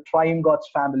Spirit, the triune God's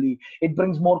family. It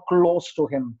brings more close to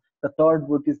Him. The third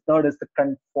is the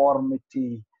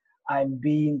conformity. I'm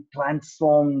being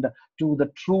transformed to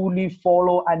the truly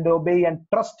follow and obey and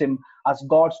trust Him as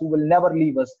gods who will never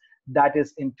leave us. That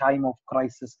is in time of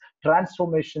crisis.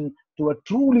 Transformation to a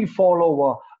truly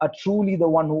follower, a truly the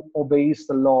one who obeys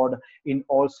the Lord in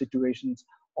all situations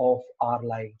of our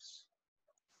lives.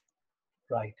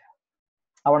 Right.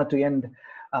 I wanted to end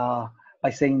by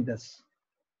saying this.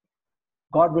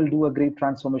 God will do a great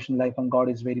transformation in life, and God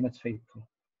is very much faithful.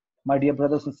 My dear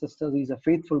brothers and sisters, He's a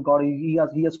faithful God. He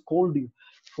has called you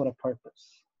for a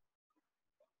purpose.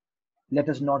 Let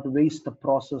us not waste the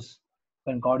process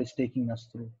when God is taking us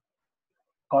through.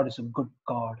 God is a good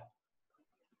God.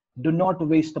 Do not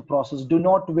waste the process. Do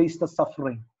not waste the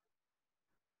suffering.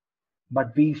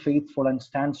 But be faithful and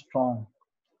stand strong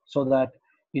so that,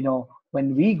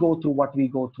 when we go through what we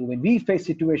go through, when we face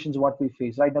situations, what we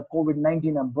face, right now,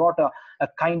 COVID-19 brought a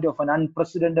kind of an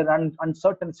unprecedented,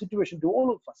 uncertain situation to all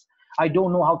of us. I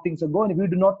don't know how things are going. We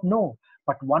do not know.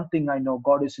 But one thing I know,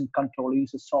 God is in control. He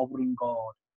is a sovereign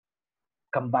God.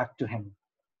 Come back to Him.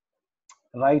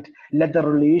 Right? Let the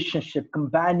relationship,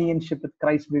 companionship with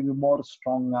Christ be more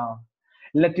stronger.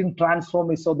 Let Him transform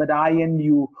me so that I and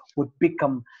you would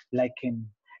become like Him.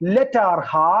 Let our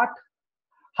heart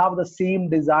have the same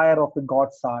desire of the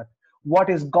God's heart. What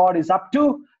is God is up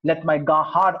to, let my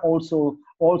heart also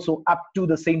up to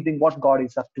the same thing what God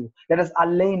is up to. Let us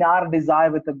align our desire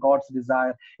with the God's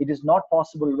desire. It is not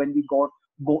possible when we go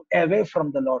away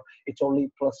from the Lord. It's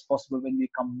only possible when we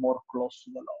come more close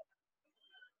to the Lord.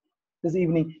 This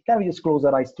evening, can we just close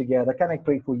our eyes together? Can I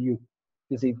pray for you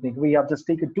this evening? We have just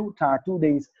taken 2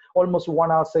 days, almost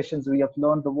 1 hour sessions. We have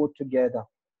learned the word together.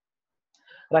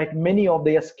 Right, many of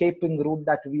the escaping route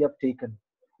that we have taken,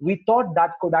 we thought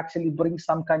that could actually bring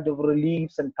some kind of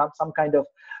reliefs and some kind of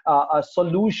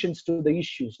solutions to the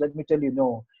issues. Let me tell you,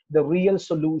 no. The real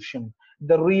solution,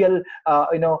 the real,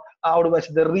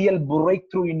 the real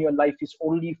breakthrough in your life is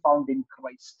only found in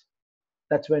Christ.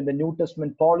 That's when the New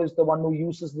Testament, Paul is the one who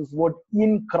uses this word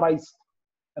in Christ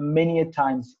many a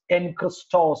times. En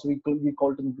Christos, we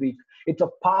call it in Greek. It's a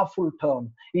powerful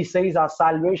term. He says our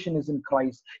salvation is in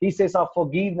Christ. He says our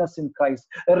forgiveness in Christ.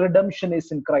 Redemption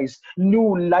is in Christ.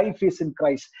 New life is in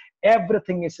Christ.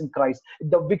 Everything is in Christ.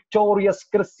 The victorious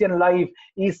Christian life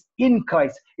is in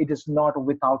Christ. It is not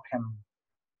without Him.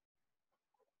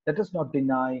 Let us not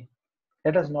deny.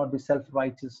 Let us not be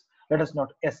self-righteous. Let us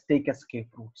not take escape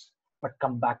routes, but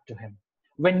come back to Him.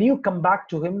 When you come back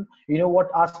to Him, you know what,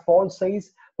 as Paul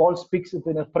says, Paul speaks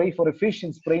in a pray for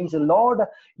Ephesians, praying, Lord,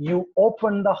 you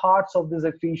open the hearts of these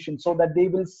Ephesians so that they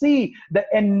will see the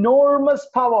enormous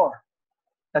power.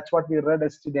 That's what we read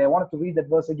yesterday. I wanted to read that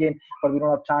verse again, but we don't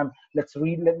have time. Let's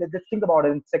read. Let's think about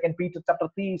it. In 2 Peter chapter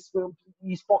 3,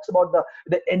 he speaks about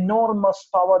the enormous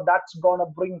power that's going to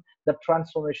bring the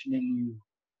transformation in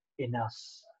you, in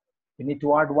us. We need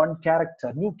to add one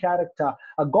character, new character,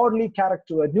 a godly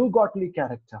character, a new godly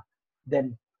character.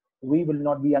 Then we will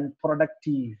not be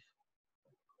unproductive,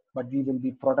 but we will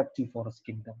be productive for His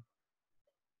kingdom.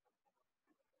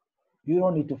 You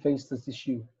don't need to face this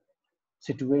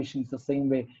situations the same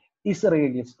way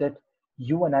Israelites did.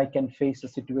 You and I can face a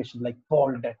situation like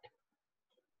Paul did.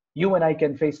 You and I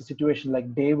can face a situation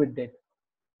like David did.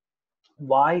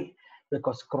 Why?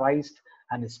 Because Christ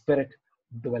and His Spirit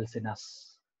dwells in us.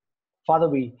 Father,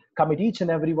 we commit each and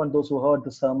every one, those who heard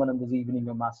the sermon and this evening,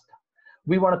 O Master.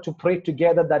 We wanted to pray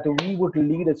together that we would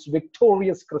lead a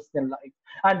victorious Christian life.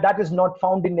 And that is not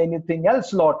found in anything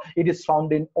else, Lord. It is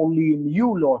found in only in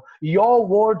you, Lord. Your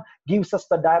word gives us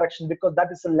the direction, because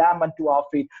that is a lamp unto our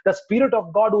feet. The Spirit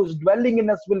of God who is dwelling in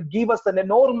us will give us an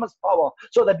enormous power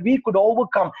so that we could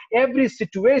overcome every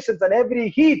situation and every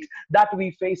heat that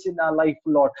we face in our life,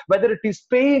 Lord. Whether it is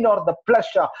pain or the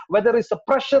pleasure, whether it's the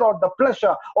pressure or the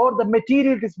pleasure, or the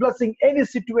material is blessing, any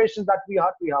situation that we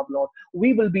have, Lord,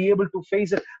 we will be able to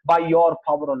face it by your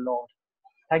power, O Lord.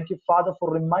 Thank you, Father,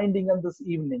 for reminding us this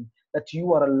evening that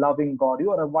you are a loving God.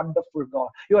 You are a wonderful God.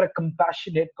 You are a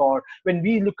compassionate God. When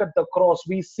we look at the cross,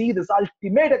 we see this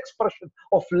ultimate expression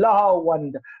of love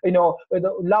and,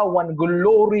 love and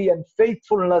glory and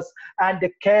faithfulness and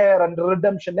care and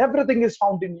redemption. Everything is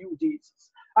found in you, Jesus.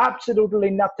 Absolutely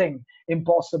nothing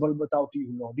impossible without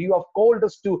you, Lord. You have called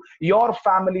us to your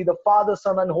family, the Father,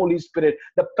 Son, and Holy Spirit,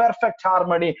 the perfect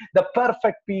harmony, the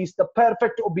perfect peace, the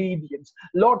perfect obedience.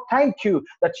 Lord, thank you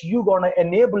that you're going to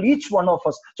enable each one of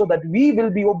us so that we will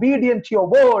be obedient to your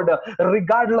word,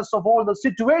 regardless of all the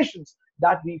situations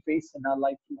that we face in our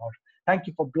life, Lord. Thank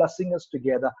you for blessing us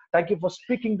together. Thank you for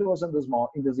speaking to us in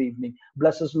this evening.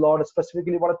 Bless us, Lord.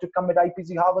 Specifically wanted to come at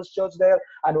IPC Harvest Church there,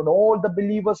 and on all the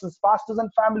believers and pastors and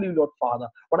family, Lord Father.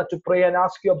 Wanted to pray and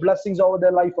ask your blessings over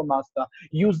their life, O Master.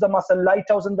 Use them as a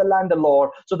lighthouse in the land, Lord,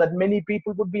 so that many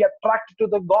people would be attracted to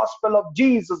the gospel of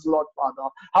Jesus, Lord Father.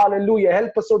 Hallelujah.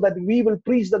 Help us so that we will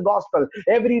preach the gospel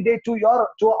every day to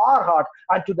our heart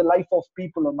and to the life of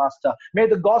people, O Master. May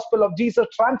the gospel of Jesus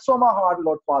transform our heart,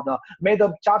 Lord Father. May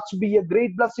the church be a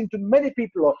great blessing to many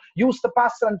people, Lord. Use the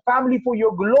pastor and family for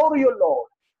your glory, O Lord.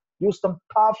 Use them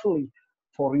powerfully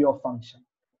for your function,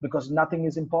 because nothing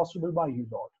is impossible by you,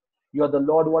 Lord. You are the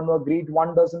Lord one who great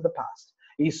wonders in the past.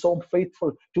 He is so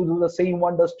faithful to do the same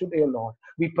wonders today, Lord.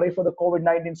 We pray for the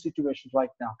COVID-19 situation right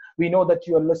now. We know that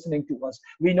you are listening to us.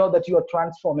 We know that you are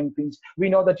transforming things. We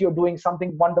know that you're doing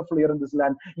something wonderful here in this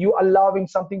land. You are allowing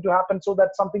something to happen so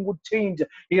that something would change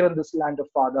here in this land, of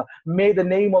Father. May the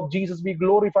name of Jesus be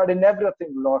glorified in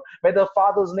everything, Lord. May the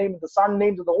Father's name, the Son's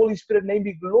name, the Holy Spirit name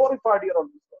be glorified here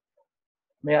on this earth.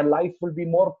 May our life will be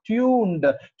more tuned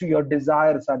to your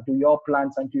desires and to your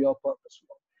plans and to your purpose,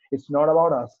 Lord. It's not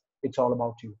about us. It's all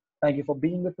about you. Thank you for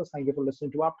being with us. Thank you for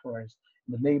listening to our prayers.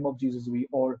 In the name of Jesus, we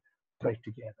all pray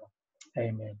together.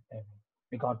 Amen. Amen.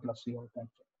 May God bless you all. Thank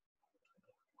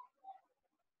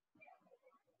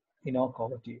you. Enoch,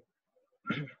 over to you.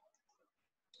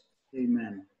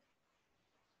 Amen.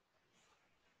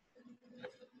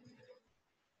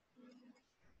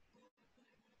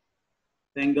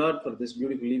 Thank God for this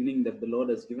beautiful evening that the Lord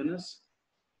has given us.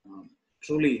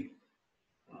 Truly,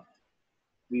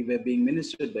 we were being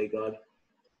ministered by God,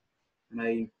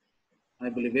 and I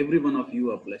believe every one of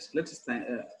you are blessed. Let us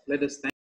thank